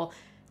feel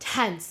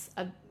tense,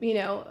 I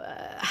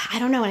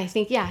don't know. And I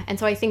think, and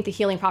so I think the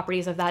healing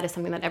properties of that is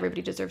something that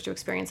everybody deserves to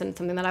experience, and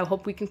something that I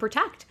hope we can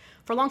protect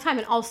for a long time.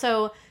 And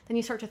also then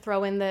you start to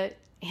throw in the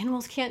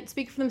animals can't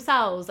speak for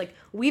themselves. Like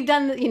we've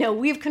done,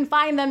 we've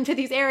confined them to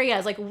these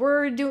areas. Like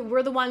we're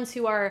the ones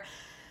who are,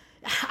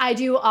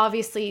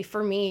 obviously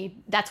for me,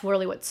 that's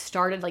really what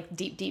started like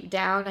deep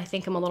down. I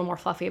think I'm a little more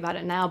fluffy about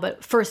it now,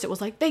 but first it was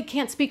like, they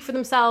can't speak for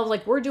themselves.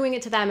 Like we're doing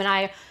it to them. And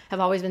I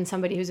have always been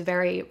somebody who's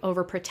very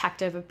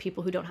overprotective of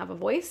people who don't have a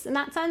voice in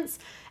that sense.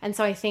 And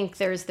so I think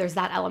there's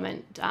that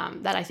element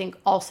that I think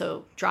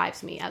also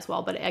drives me as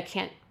well. But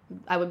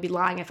I would be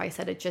lying if I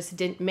said it just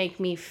didn't make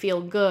me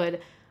feel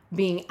good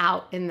being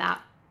out in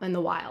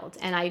the wild.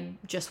 And I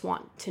just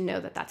want to know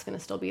that that's going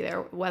to still be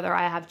there, whether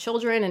I have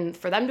children and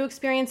for them to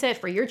experience it,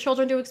 for your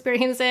children to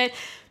experience it,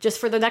 just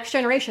for the next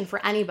generation,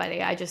 for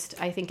anybody. I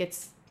think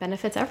it's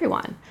benefits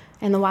everyone,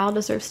 and the wild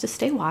deserves to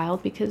stay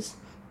wild because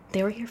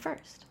they were here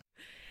first.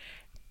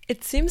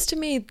 It seems to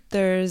me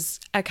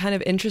there's a kind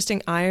of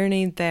interesting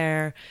irony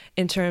there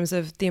in terms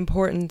of the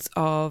importance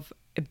of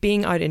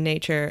being out in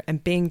nature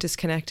and being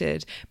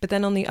disconnected. But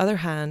then on the other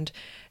hand,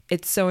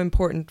 it's so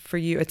important for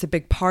you. It's a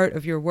big part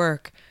of your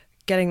work,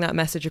 getting that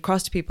message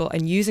across to people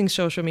and using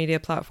social media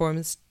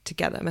platforms to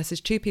get that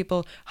message to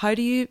people. How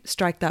do you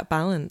strike that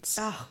balance?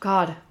 Oh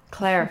God,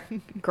 Claire,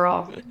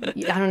 girl, I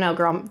don't know,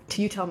 girl,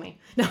 you tell me.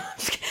 No,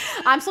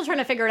 I'm still trying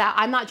to figure it out.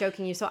 I'm not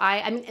joking you. So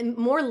I mean, and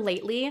more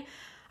lately,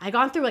 I've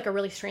gone through like a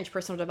really strange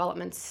personal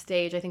development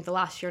stage. I think the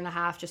last year and a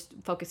half, just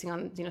focusing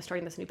on,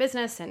 starting this new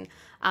business and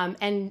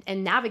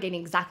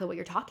navigating exactly what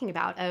you're talking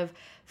about, of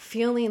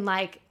feeling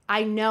like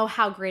I know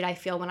how great I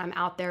feel when I'm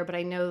out there, but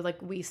I know like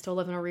I still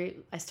live in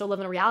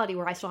a reality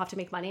where I still have to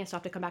make money. I still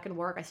have to come back and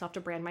work. I still have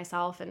to brand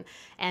myself,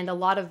 and a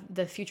lot of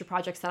the future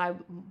projects that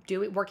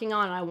I'm working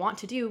on and I want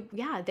to do,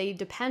 they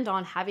depend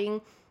on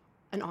having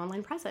an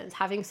online presence,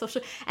 having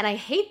social, and I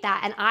hate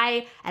that. And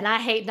I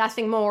hate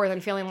nothing more than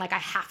feeling like I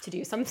have to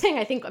do something.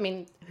 I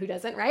mean, who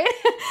doesn't, right?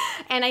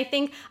 And I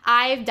think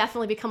I've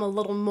definitely become a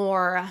little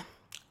more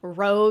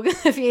rogue,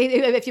 if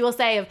you will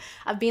say,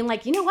 of being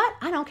like, you know what?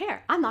 I don't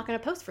care. I'm not going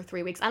to post for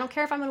 3 weeks. I don't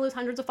care if I'm going to lose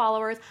hundreds of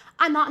followers.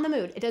 I'm not in the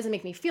mood. It doesn't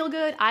make me feel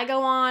good. I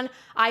go on,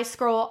 I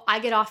scroll, I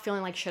get off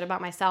feeling like shit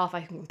about myself.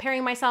 I'm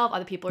comparing myself.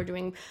 Other people are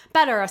doing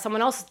better. Or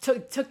someone else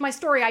took my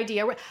story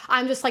idea.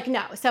 I'm just like,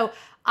 no. So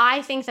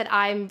I think that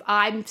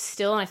I'm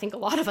still, and I think a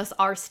lot of us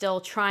are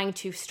still trying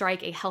to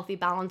strike a healthy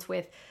balance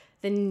with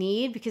the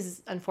need,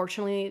 because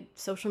unfortunately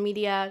social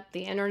media,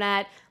 the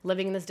internet,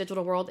 living in this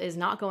digital world is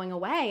not going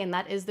away, and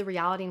that is the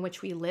reality in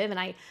which we live. And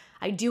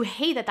I do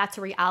hate that that's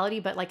a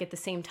reality, but like at the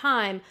same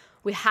time,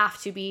 we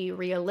have to be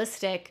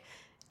realistic.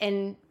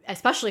 And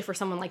especially for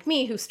someone like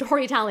me, whose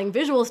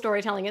visual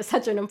storytelling is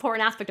such an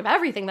important aspect of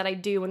everything that I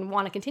do and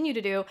want to continue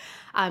to do,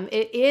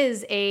 it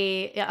is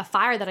a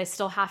fire that I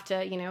still have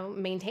to,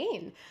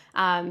 maintain.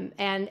 I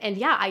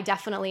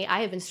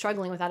have been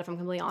struggling with that, if I'm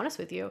completely honest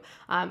with you.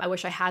 I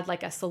wish I had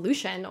like a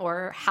solution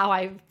or how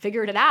I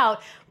figured it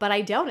out, but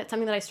I don't. It's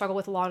something that I struggle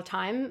with a lot of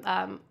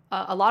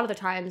the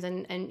times.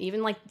 And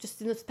even like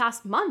just in this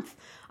past month,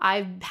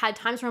 I've had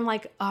times where I'm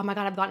like, oh my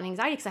God, I've gotten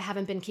anxiety because I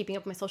haven't been keeping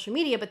up with my social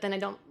media, but then I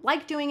don't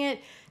like doing it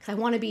because I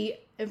want to be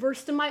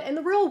immersed in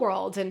the real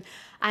world. And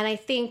I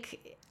think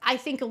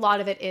a lot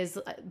of it is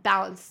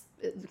balance,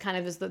 kind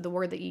of is the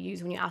word that you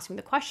use when you ask me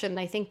the question. And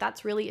I think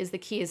that's really is the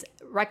key, is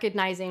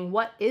recognizing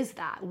what is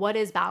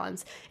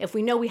balance. If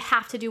we know we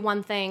have to do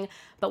one thing,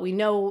 but we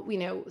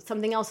know,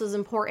 something else is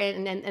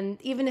important.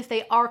 And even if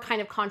they are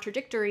kind of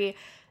contradictory,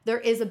 there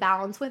is a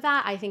balance with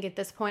that. I think at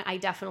this point, I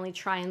definitely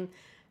try and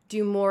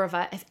do more of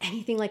if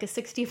anything, like a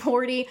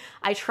 60-40.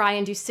 I try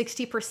and do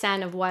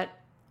 60% of what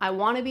I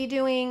want to be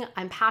doing,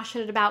 I'm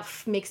passionate about,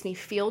 makes me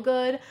feel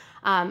good,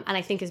 and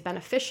I think is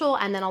beneficial.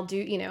 And then I'll do,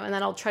 and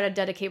then I'll try to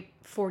dedicate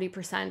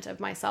 40% of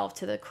myself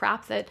to the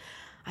crap that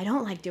I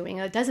don't like doing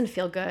it. It doesn't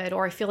feel good,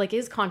 or I feel like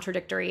is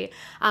contradictory.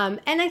 And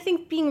I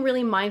think being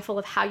really mindful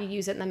of how you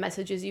use it and the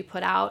messages you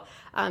put out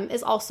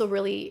is also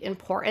really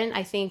important.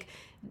 I think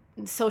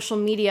social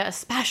media,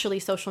 especially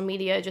social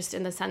media, just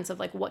in the sense of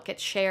like what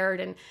gets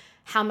shared and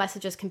how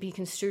messages can be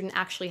construed and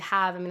actually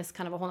have, I mean, it's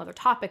kind of a whole other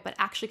topic, but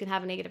actually can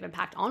have a negative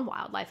impact on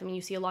wildlife. I mean,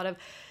 you see a lot of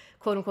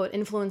quote unquote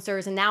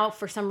influencers, and now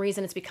for some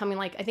reason it's becoming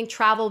like, I think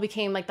travel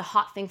became like the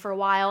hot thing for a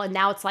while, and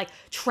now it's like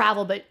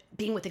travel but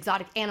being with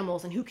exotic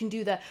animals, and who can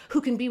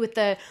be with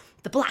the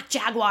black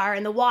jaguar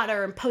in the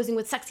water and posing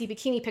with sexy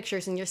bikini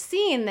pictures. And you're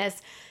seeing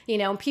this, you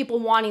know, people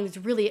wanting these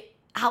really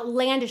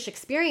outlandish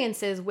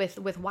experiences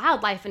with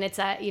wildlife, and it's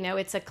a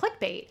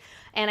clickbait.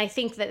 And I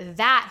think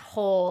that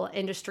whole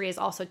industry is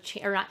also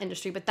or not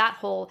industry, but that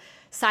whole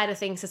side of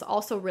things has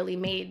also really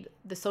made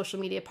the social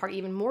media part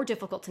even more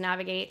difficult to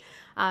navigate,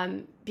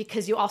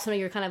 because you also know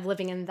you're kind of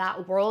living in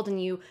that world,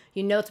 and you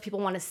know it's what people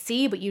want to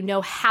see, but you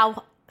know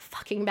how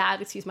fucking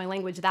bad, excuse my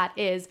language, that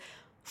is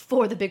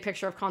for the big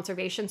picture of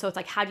conservation. So it's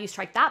like, how do you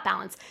strike that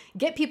balance?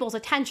 Get people's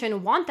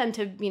attention, want them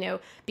to, you know,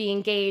 be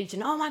engaged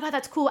and, oh my God,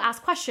 that's cool,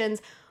 ask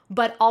questions,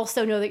 but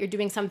also know that you're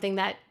doing something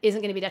that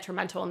isn't going to be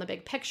detrimental in the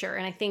big picture.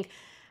 And I think,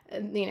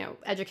 you know,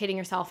 educating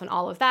yourself and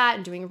all of that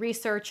and doing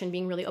research and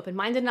being really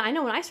open-minded. And I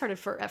know when I started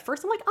at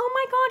first, I'm like, oh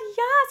my God,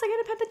 yes, I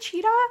get to pet the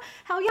cheetah.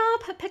 Hell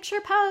yeah,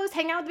 picture pose,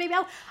 hang out with the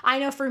baby. I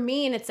know for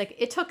me, and it's like,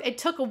 it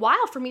took a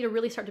while for me to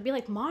really start to be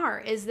like, Mar,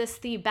 is this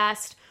the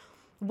best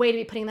way to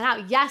be putting that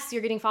out? Yes,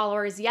 you're getting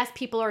followers. Yes,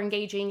 people are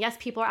engaging. Yes,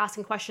 people are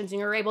asking questions, and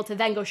you're able to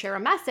then go share a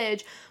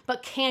message,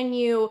 but can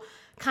you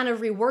kind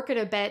of rework it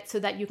a bit so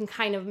that you can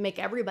kind of make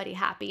everybody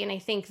happy? And I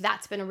think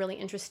that's been a really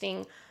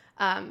interesting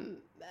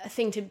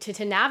thing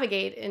to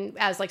navigate, and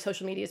as like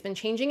social media has been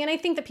changing. And I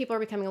think that people are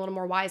becoming a little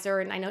more wiser.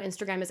 And I know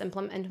Instagram has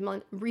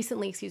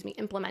recently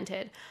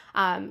implemented,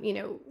 you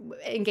know,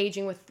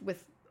 engaging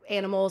with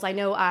animals. I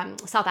know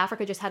South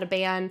Africa just had a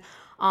ban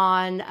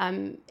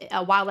on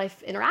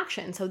wildlife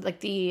interaction. So like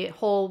the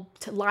whole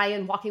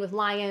lion, walking with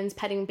lions,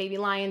 petting baby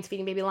lions,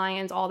 feeding baby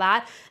lions, all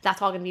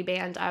that's all going to be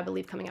banned, I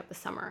believe, coming up this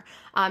summer.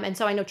 And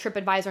so I know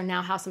TripAdvisor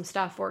now has some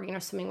stuff where, you know,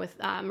 swimming with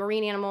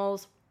marine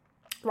animals,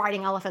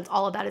 riding elephants,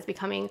 all of that is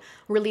becoming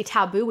really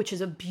taboo, which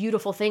is a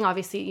beautiful thing.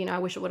 Obviously, you know, I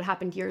wish it would have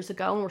happened years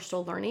ago, and we're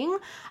still learning.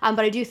 But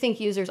I do think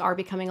users are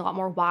becoming a lot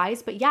more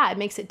wise. But yeah, it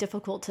makes it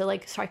difficult to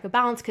like strike a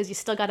balance, because you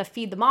still got to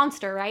feed the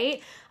monster,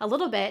 right? A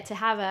little bit to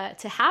have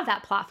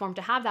that platform,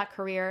 to have that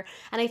career.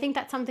 And I think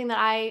that's something that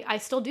I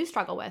still do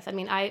struggle with. I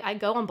mean, I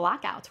go on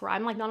blackouts where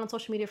I'm like not on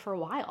social media for a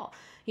while,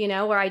 you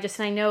know, where I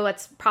know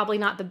it's probably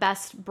not the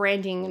best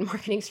branding and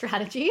marketing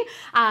strategy,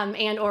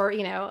 and, or,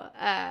 you know,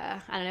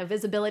 I don't know,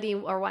 visibility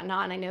or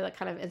whatnot. And I know that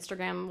kind of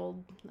Instagram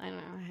will, I don't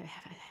know,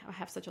 I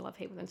have such a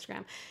love-hate with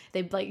Instagram.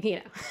 They like, you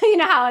know, you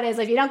know how it is.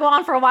 If you don't go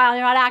on for a while and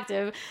you're not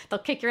active, they'll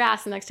kick your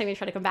ass the next time you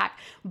try to come back.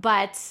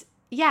 But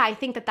yeah, I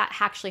think that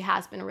actually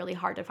has been really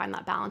hard to find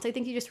that balance. I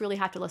think you just really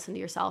have to listen to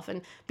yourself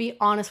and be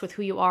honest with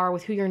who you are,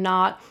 with who you're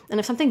not. And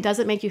if something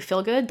doesn't make you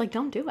feel good, like,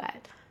 don't do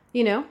it.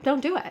 You know,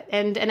 don't do it.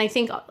 And I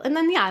think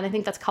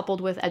that's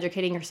coupled with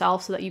educating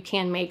yourself so that you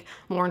can make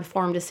more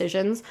informed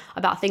decisions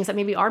about things that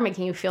maybe are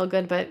making you feel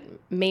good, but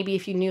maybe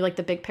if you knew like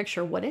the big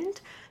picture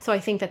wouldn't. So I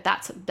think that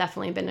that's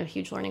definitely been a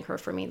huge learning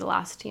curve for me the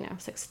last, you know,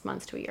 6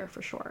 months to a year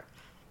for sure.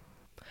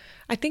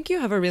 I think you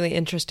have a really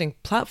interesting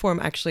platform,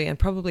 actually, and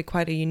probably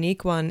quite a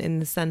unique one in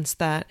the sense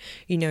that,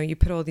 you know, you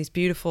put all these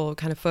beautiful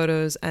kind of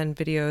photos and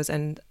videos,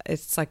 and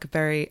it's like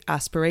very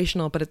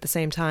aspirational, but at the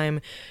same time,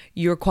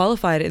 you're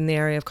qualified in the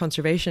area of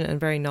conservation and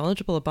very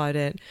knowledgeable about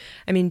it.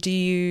 I mean, do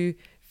you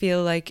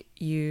feel like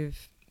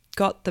you've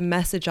got the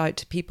message out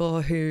to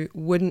people who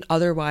wouldn't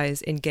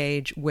otherwise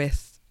engage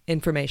with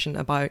information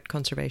about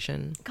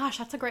conservation? Gosh,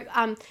 that's a great...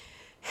 I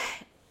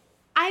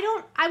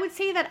would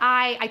say that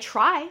I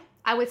try.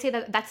 I would say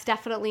that that's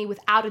definitely,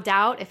 without a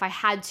doubt, if I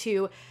had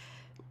to,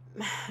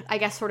 I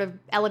guess, sort of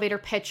elevator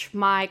pitch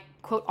my,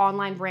 quote,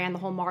 online brand, the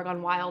whole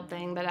Margon Wild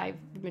thing that I've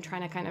been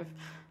trying to kind of,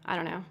 I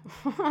don't know,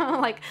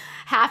 like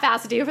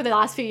half-ass do for the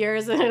last few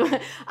years when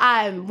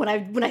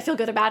I feel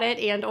good about it,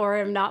 and or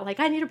I'm not like,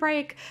 I need a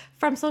break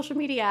from social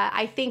media.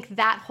 I think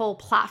that whole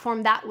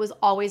platform, that was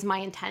always my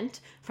intent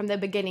from the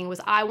beginning,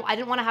 was I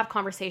didn't want to have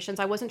conversations.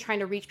 I wasn't trying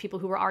to reach people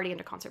who were already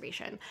into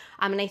conservation.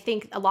 And I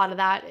think a lot of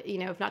that, you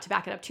know, not to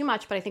back it up too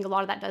much, but I think a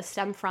lot of that does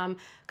stem from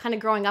kind of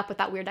growing up with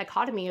that weird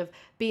dichotomy of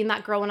being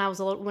that girl when I was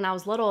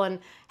little and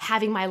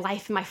having my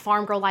life and my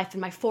farm girl life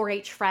and my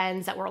 4-H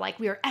friends that were like,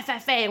 we were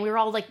FFA and we were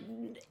all like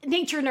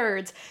nature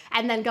nerds,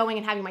 and then going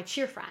and having my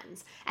cheer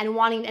friends and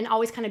wanting, and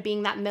always kind of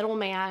being that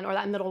middleman or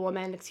that middle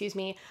woman, excuse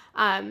me,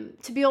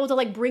 to be able to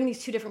like bring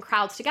these two different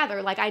crowds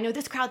together. Like, I know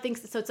this crowd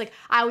thinks, so it's like,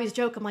 I always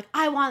joke, I'm like,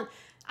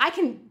 I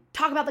can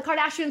talk about the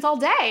Kardashians all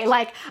day.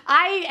 Like,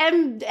 I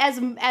am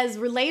as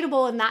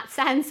relatable in that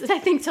sense, and I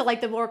think to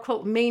like the more,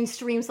 quote,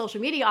 mainstream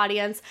social media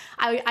audience,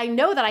 I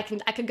know that I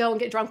could go and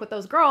get drunk with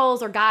those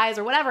girls or guys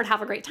or whatever and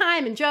have a great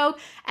time and joke,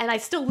 and I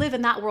still live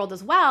in that world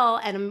as well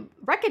and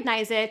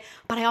recognize it,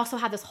 but I also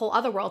have this whole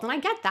other world, and I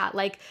get that.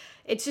 Like,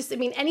 it's just, I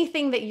mean,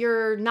 anything that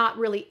you're not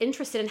really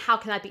interested in, how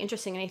can that be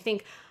interesting? And I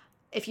think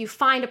if you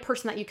find a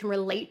person that you can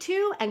relate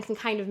to and can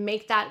kind of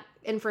make that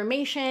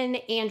information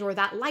and or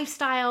that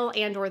lifestyle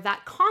and or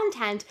that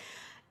content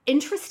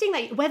interesting,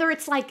 that whether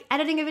it's like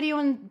editing a video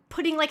and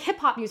putting like hip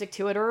hop music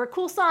to it or a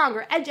cool song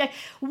or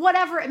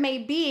whatever it may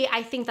be,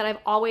 I think that I've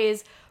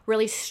always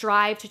really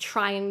strived to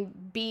try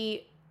and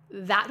be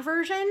that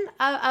version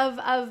of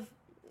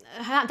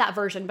not that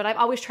version, but I've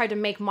always tried to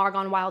make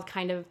Margon Wild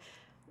kind of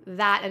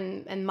that,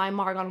 and my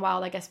Margon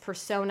Wild, I guess,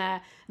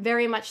 persona,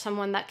 very much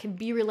someone that can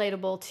be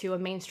relatable to a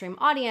mainstream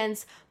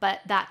audience,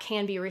 but that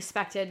can be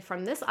respected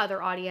from this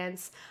other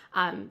audience,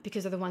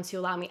 because they're the ones who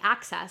allow me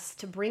access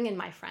to bring in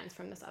my friends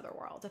from this other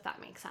world, if that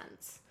makes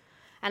sense.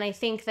 And I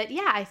think that,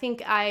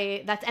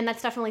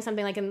 that's definitely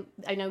something like,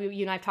 I know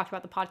you and I have talked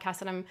about the podcast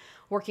that I'm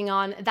working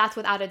on. That's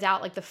without a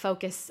doubt, like the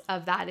focus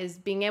of that is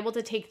being able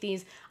to take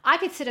these, I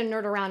could sit and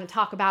nerd around and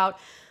talk about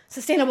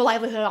sustainable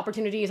livelihood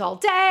opportunities all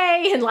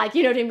day and like,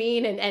 you know what I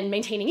mean? And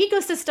maintaining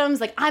ecosystems.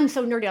 Like I'm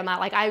so nerdy on that.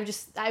 Like I've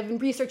been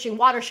researching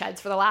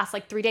watersheds for the last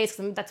like 3 days.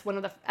 Cause that's one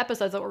of the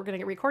episodes that we're going to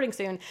get recording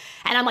soon.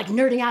 And I'm like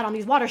nerding out on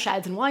these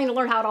watersheds and wanting to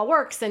learn how it all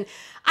works. And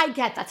I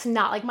get that's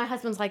not like, my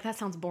husband's like, that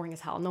sounds boring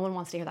as hell. No one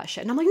wants to hear that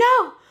shit. And I'm like,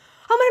 no,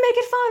 I'm going to make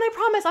it fun. I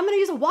promise. I'm going to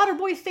use a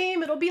Waterboy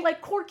theme. It'll be like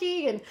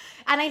quirky. And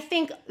I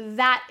think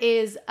that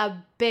is a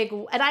big,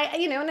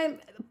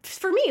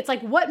 for me, it's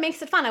like, what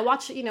makes it fun?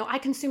 I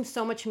consume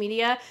so much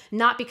media,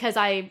 not because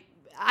I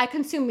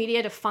consume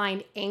media to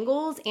find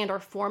angles and or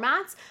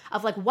formats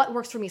of like what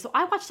works for me. So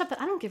I watch stuff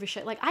that I don't give a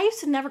shit. Like I used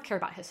to never care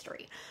about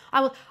history.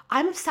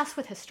 I'm obsessed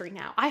with history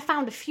now. I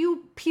found a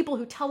few people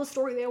who tell the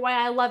story the way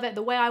I love it,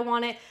 the way I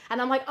want it.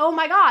 And I'm like, oh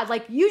my God,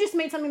 like you just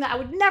made something that I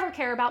would never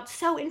care about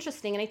so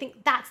interesting. And I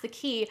think that's the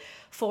key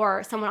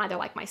for someone either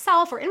like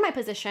myself or in my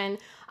position,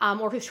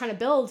 or who's trying to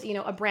build,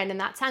 a brand in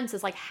that sense,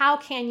 is like, how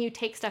can you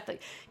take stuff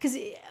that, because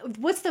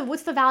what's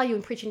the value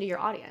in preaching to your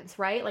audience,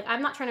 right? Like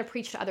I'm not trying to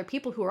preach to other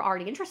people who are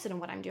already interested in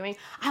what I'm doing.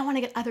 I want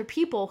to get other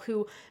people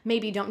who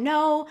maybe don't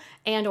know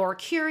and or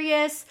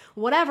curious,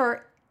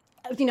 whatever.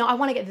 I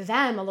want to get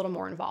them a little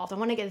more involved. I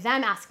want to get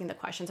them asking the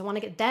questions. I want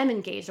to get them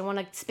engaged. I want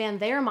to expand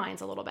their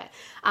minds a little bit.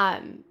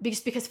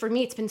 Because for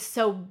me, it's been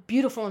so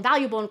beautiful and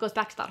valuable. And it goes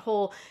back to that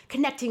whole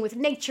connecting with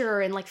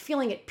nature and like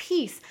feeling at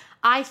peace.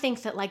 I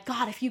think that like,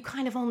 God, if you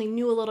kind of only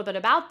knew a little bit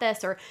about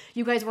this or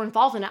you guys were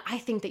involved in it, I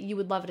think that you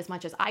would love it as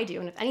much as I do.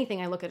 And if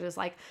anything, I look at it as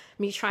like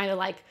me trying to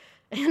like,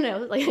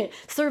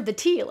 serve the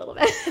tea a little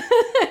bit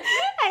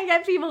and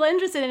get people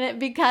interested in it,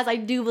 because I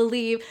do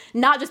believe,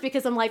 not just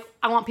because I'm like,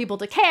 I want people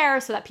to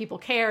care so that people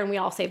care and we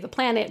all save the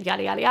planet,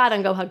 yada, yada, yada,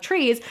 and go hug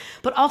trees,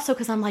 but also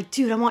because I'm like,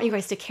 dude, I want you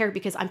guys to care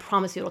because I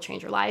promise you it'll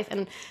change your life.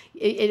 And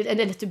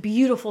it's a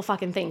beautiful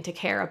fucking thing to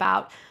care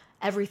about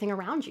everything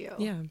around you.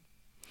 Yeah.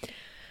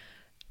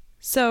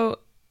 So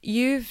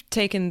you've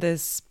taken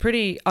this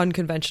pretty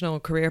unconventional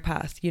career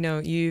path.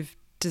 You've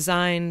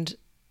designed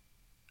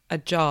a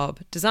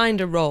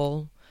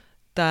role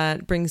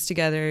that brings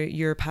together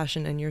your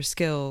passion and your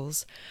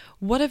skills.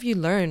 What have you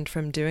learned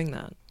from doing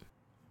that?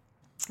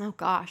 Oh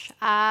gosh.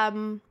 I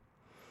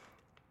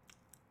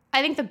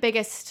think the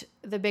biggest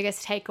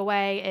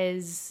takeaway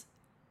is,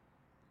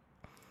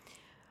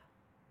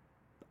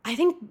 I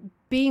think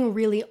being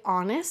really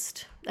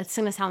honest. That's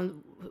going to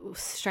sound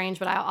strange,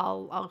 but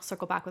I'll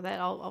circle back with it.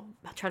 I'll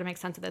try to make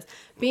sense of this.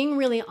 Being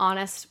really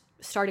honest,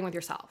 starting with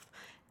yourself.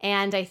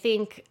 And I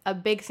think a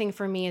big thing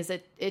for me is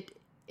that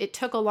it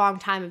took a long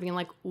time of being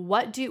like,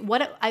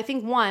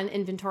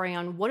 inventory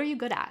on what are you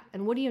good at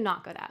and what are you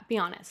not good at? Be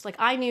honest. Like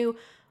I knew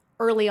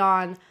early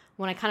on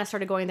when I kind of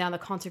started going down the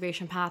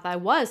conservation path, I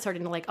was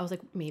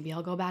like, maybe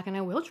I'll go back and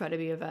I will try to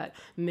be a vet.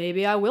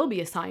 Maybe I will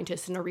be a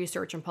scientist and a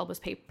research and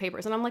publish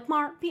papers. And I'm like,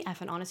 Mar, be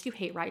effing honest. You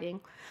hate writing.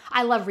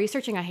 I love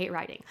researching. I hate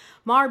writing.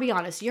 Mar, be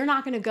honest. You're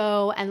not going to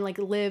go and like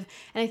live.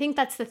 And I think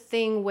that's the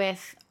thing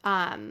with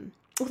a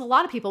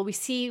lot of people. We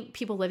see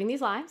people living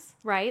these lives,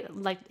 right?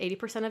 Like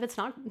 80% of it's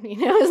not,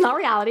 is not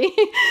reality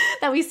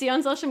that we see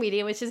on social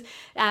media, which is,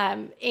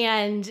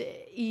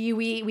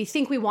 we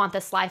think we want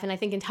this life. And I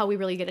think until we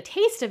really get a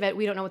taste of it,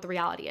 we don't know what the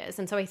reality is.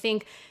 And so I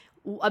think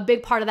a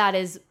big part of that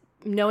is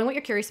knowing what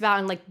you're curious about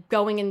and like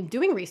going and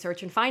doing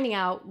research and finding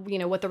out,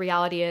 what the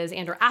reality is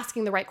and or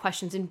asking the right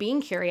questions and being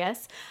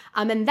curious.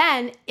 And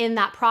then in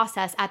that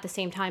process, at the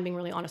same time, being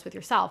really honest with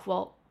yourself.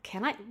 Well,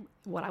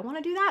 would I want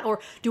to do that? Or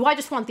do I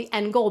just want the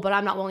end goal, but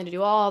I'm not willing to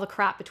do all the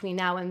crap between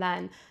now and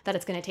then that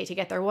it's going to take to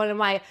get there? One of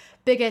my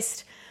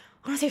biggest,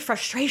 I don't want to say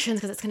frustrations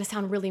because it's going to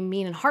sound really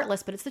mean and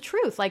heartless, but it's the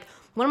truth. Like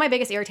one of my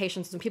biggest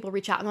irritations is when people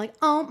reach out and they're like,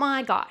 oh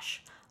my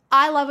gosh,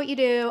 I love what you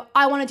do.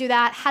 I want to do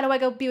that. How do I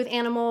go be with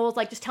animals?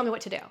 Like, just tell me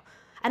what to do.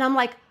 And I'm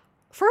like,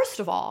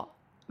 first of all,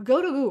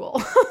 go to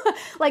Google.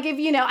 Like if,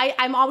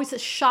 I'm always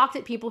shocked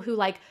at people who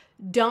like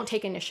don't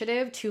take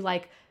initiative to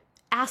like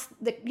ask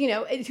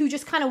who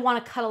just kind of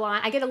want to cut a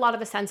line. I get a lot of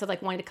a sense of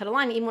like wanting to cut a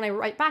line, even when I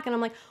write back and I'm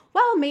like,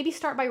 well, maybe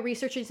start by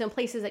researching some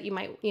places that you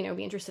might, be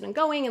interested in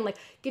going and like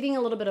getting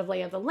a little bit of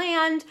lay of the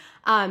land.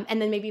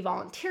 And then maybe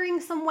volunteering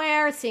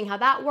somewhere, seeing how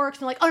that works.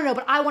 And like, oh no,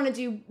 but I want to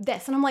do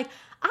this. And I'm like,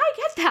 I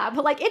get that,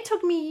 but like it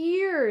took me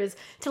years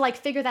to like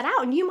figure that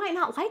out, and you might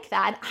not like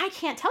that. I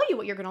can't tell you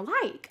what you're gonna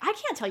like. I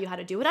can't tell you how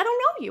to do it. I don't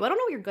know you. I don't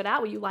know what you're good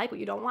at, what you like, what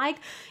you don't like,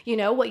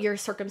 what your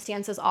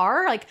circumstances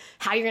are, like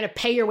how you're gonna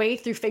pay your way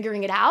through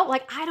figuring it out.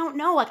 Like, I don't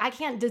know. Like, I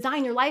can't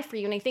design your life for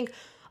you. And I think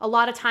a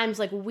lot of times,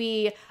 like,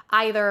 we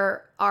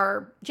either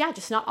are,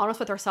 just not honest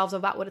with ourselves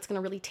about what it's going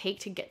to really take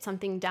to get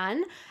something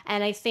done.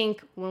 And I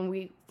think when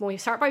we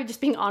start by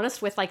just being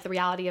honest with like the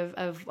reality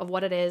of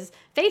what it is,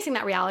 facing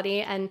that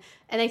reality. And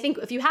I think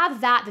if you have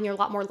that, then you're a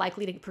lot more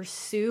likely to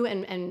pursue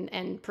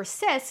and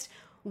persist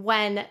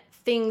when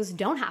things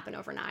don't happen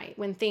overnight,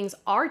 when things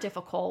are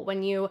difficult,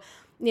 when you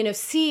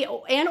see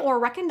and or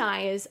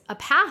recognize a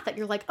path that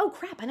you're like, oh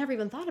crap, I never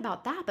even thought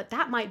about that, but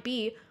that might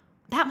be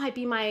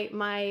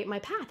my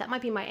path. That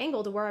might be my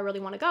angle to where I really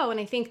want to go. And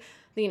I think,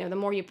 the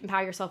more you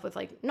empower yourself with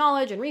like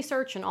knowledge and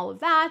research and all of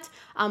that,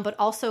 but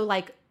also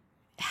like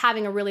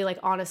having a really like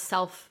honest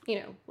self,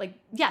 like,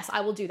 yes,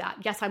 I will do that.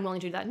 Yes, I'm willing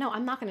to do that. No,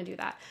 I'm not going to do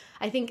that.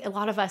 I think a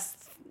lot of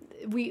us,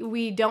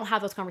 we don't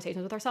have those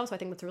conversations with ourselves. So I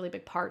think that's a really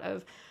big part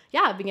of,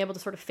 being able to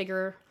sort of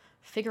figure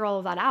all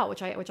of that out,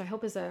 which I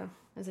hope is a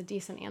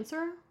decent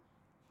answer.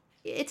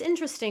 It's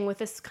interesting with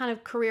this kind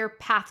of career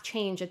path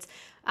change. It's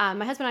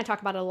my husband and I talk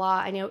about it a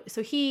lot. I know.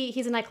 So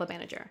he's a nightclub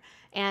manager,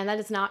 and that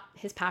is not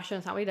his passion.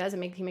 It's not what he does.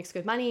 He makes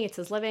good money. It's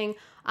his living.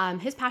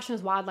 His passion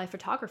is wildlife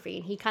photography,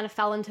 and he kind of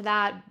fell into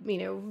that,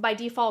 by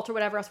default or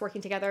whatever, us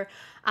working together.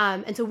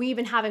 And so we've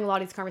been having a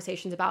lot of these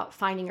conversations about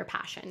finding your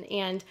passion,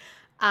 and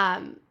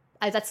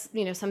that's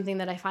something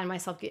that I find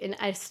myself, and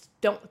I just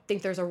don't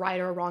think there's a right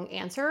or a wrong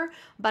answer,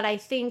 but I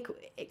think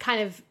it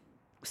kind of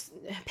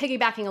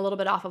piggybacking a little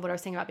bit off of what I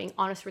was saying about being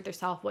honest with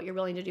yourself, what you're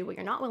willing to do, what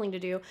you're not willing to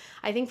do.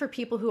 I think for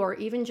people who are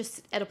even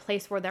just at a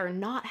place where they're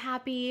not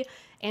happy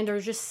and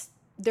are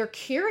they're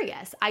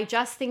curious, I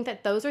just think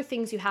that those are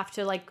things you have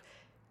to like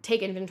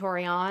take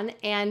inventory on.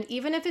 And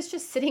even if it's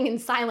just sitting in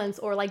silence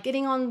or like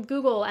getting on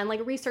Google and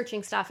like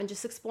researching stuff and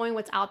just exploring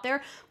what's out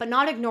there, but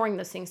not ignoring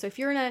those things. So if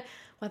you're in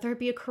whether it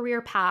be a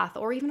career path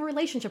or even a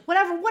relationship,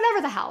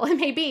 whatever the hell it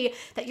may be,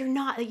 that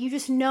you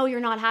just know you're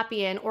not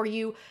happy in, or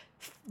you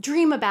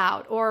dream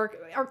about or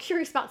are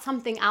curious about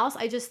something else,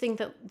 I just think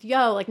that,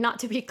 like, not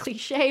to be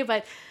cliche,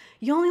 but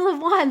you only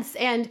live once,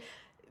 and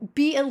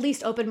be at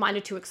least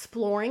open-minded to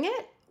exploring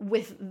it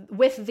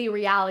with the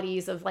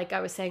realities of, like I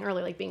was saying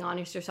earlier, like being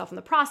honest with yourself in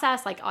the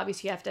process. Like,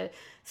 obviously you have to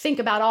think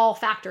about all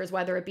factors,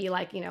 whether it be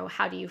like,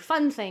 how do you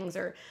fund things,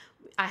 or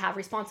I have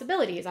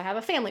responsibilities, I have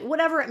a family,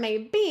 whatever it may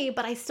be,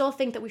 but I still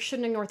think that we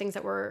shouldn't ignore things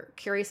that we're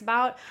curious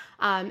about.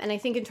 And I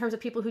think in terms of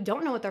people who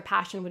don't know what their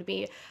passion would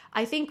be,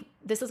 I think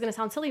this is going to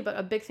sound silly, but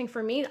a big thing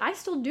for me, I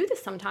still do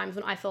this sometimes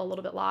when I feel a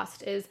little bit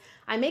lost, is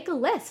I make a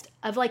list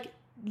of like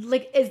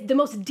is the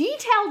most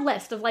detailed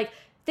list of like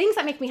things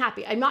that make me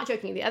happy. I'm not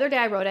joking. The other day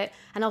I wrote it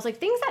and I was like,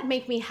 things that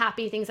make me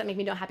happy, things that make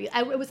me not happy.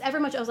 It was I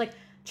was like,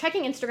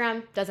 checking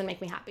Instagram doesn't make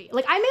me happy.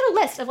 Like, I made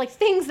a list of like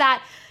things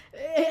that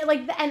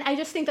and I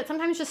just think that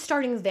sometimes just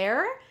starting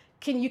there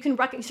you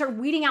start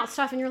weeding out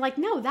stuff, and you're like,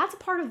 no, that's a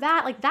part of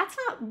that. Like, that's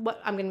not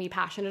what I'm going to be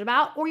passionate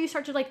about. Or you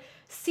start to like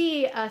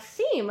see a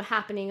theme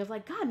happening of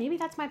like, God, maybe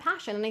that's my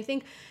passion. And I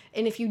think,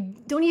 and if you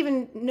don't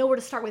even know where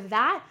to start with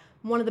that,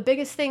 one of the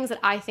biggest things that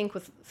I think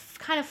with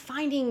kind of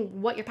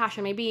finding what your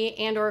passion may be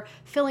and or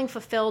feeling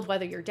fulfilled,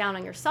 whether you're down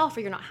on yourself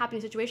or you're not happy in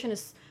a situation,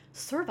 is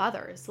serve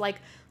others. Like,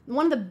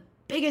 one of the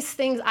biggest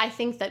things I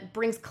think that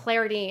brings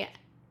clarity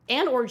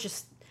and or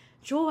just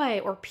joy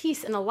or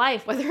peace in a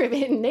life, whether it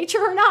be in nature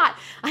or not,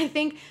 I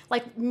think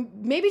like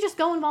maybe just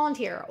go and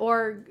volunteer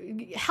or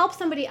help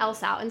somebody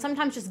else out. And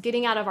sometimes just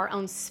getting out of our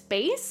own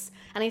space.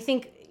 And I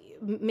think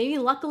maybe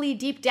luckily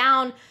deep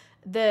down,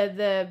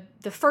 the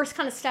first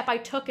kind of step I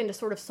took into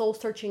sort of soul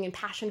searching and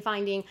passion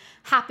finding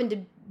happened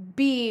to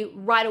be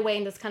right away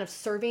in this kind of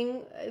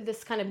serving,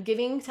 this kind of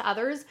giving to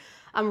others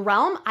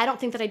realm. I don't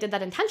think that I did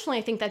that intentionally.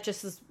 I think that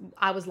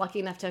I was lucky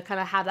enough to kind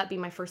of have that be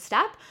my first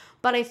step.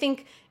 But I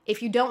think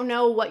if you don't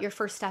know what your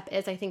first step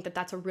is, I think that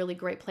that's a really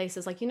great place,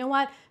 is like, you know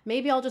what,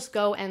 maybe I'll just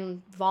go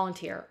and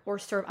volunteer or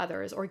serve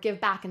others or give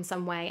back in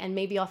some way. And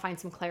maybe I'll find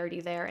some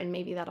clarity there. And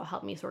maybe that'll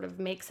help me sort of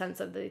make sense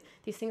of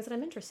these things that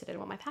I'm interested in,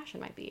 what my passion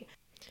might be.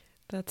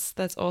 That's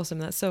awesome.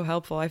 That's so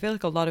helpful. I feel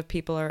like a lot of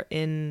people are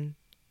in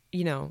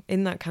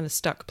that kind of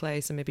stuck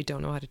place and maybe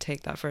don't know how to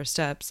take that first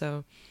step.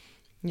 So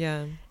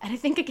yeah. And I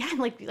think, again,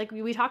 like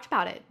we talked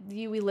about it,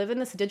 we live in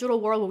this digital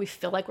world where we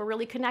feel like we're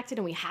really connected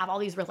and we have all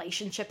these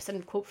relationships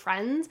and quote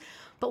friends,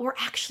 but we're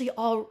actually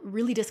all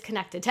really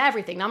disconnected to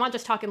everything. Now, I'm not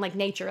just talking like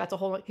nature, that's a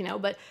whole,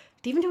 but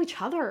even to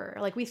each other.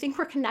 Like, we think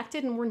we're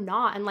connected and we're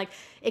not. And like,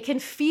 it can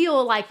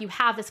feel like you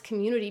have this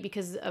community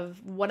because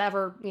of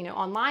whatever,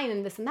 online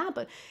and this and that.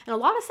 But in a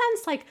lot of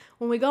sense, like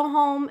when we go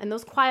home in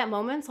those quiet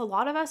moments, a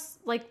lot of us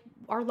like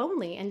are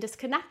lonely and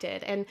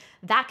disconnected. And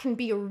that can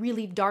be a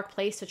really dark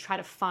place to try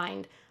to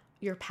find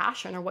your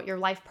passion or what your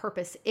life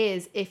purpose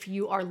is if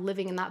you are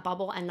living in that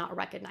bubble and not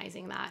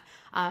recognizing that,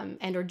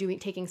 and or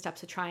taking steps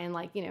to try and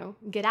like,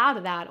 get out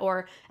of that,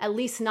 or at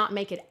least not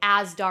make it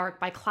as dark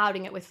by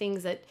clouding it with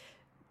things that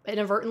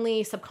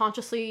inadvertently,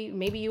 subconsciously,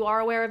 maybe you are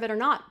aware of it or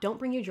not, don't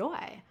bring you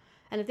joy.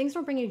 And if things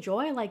don't bring you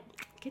joy, like,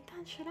 get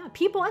that shit out.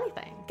 People,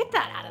 anything, get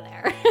that out of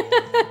there.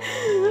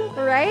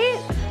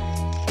 Right?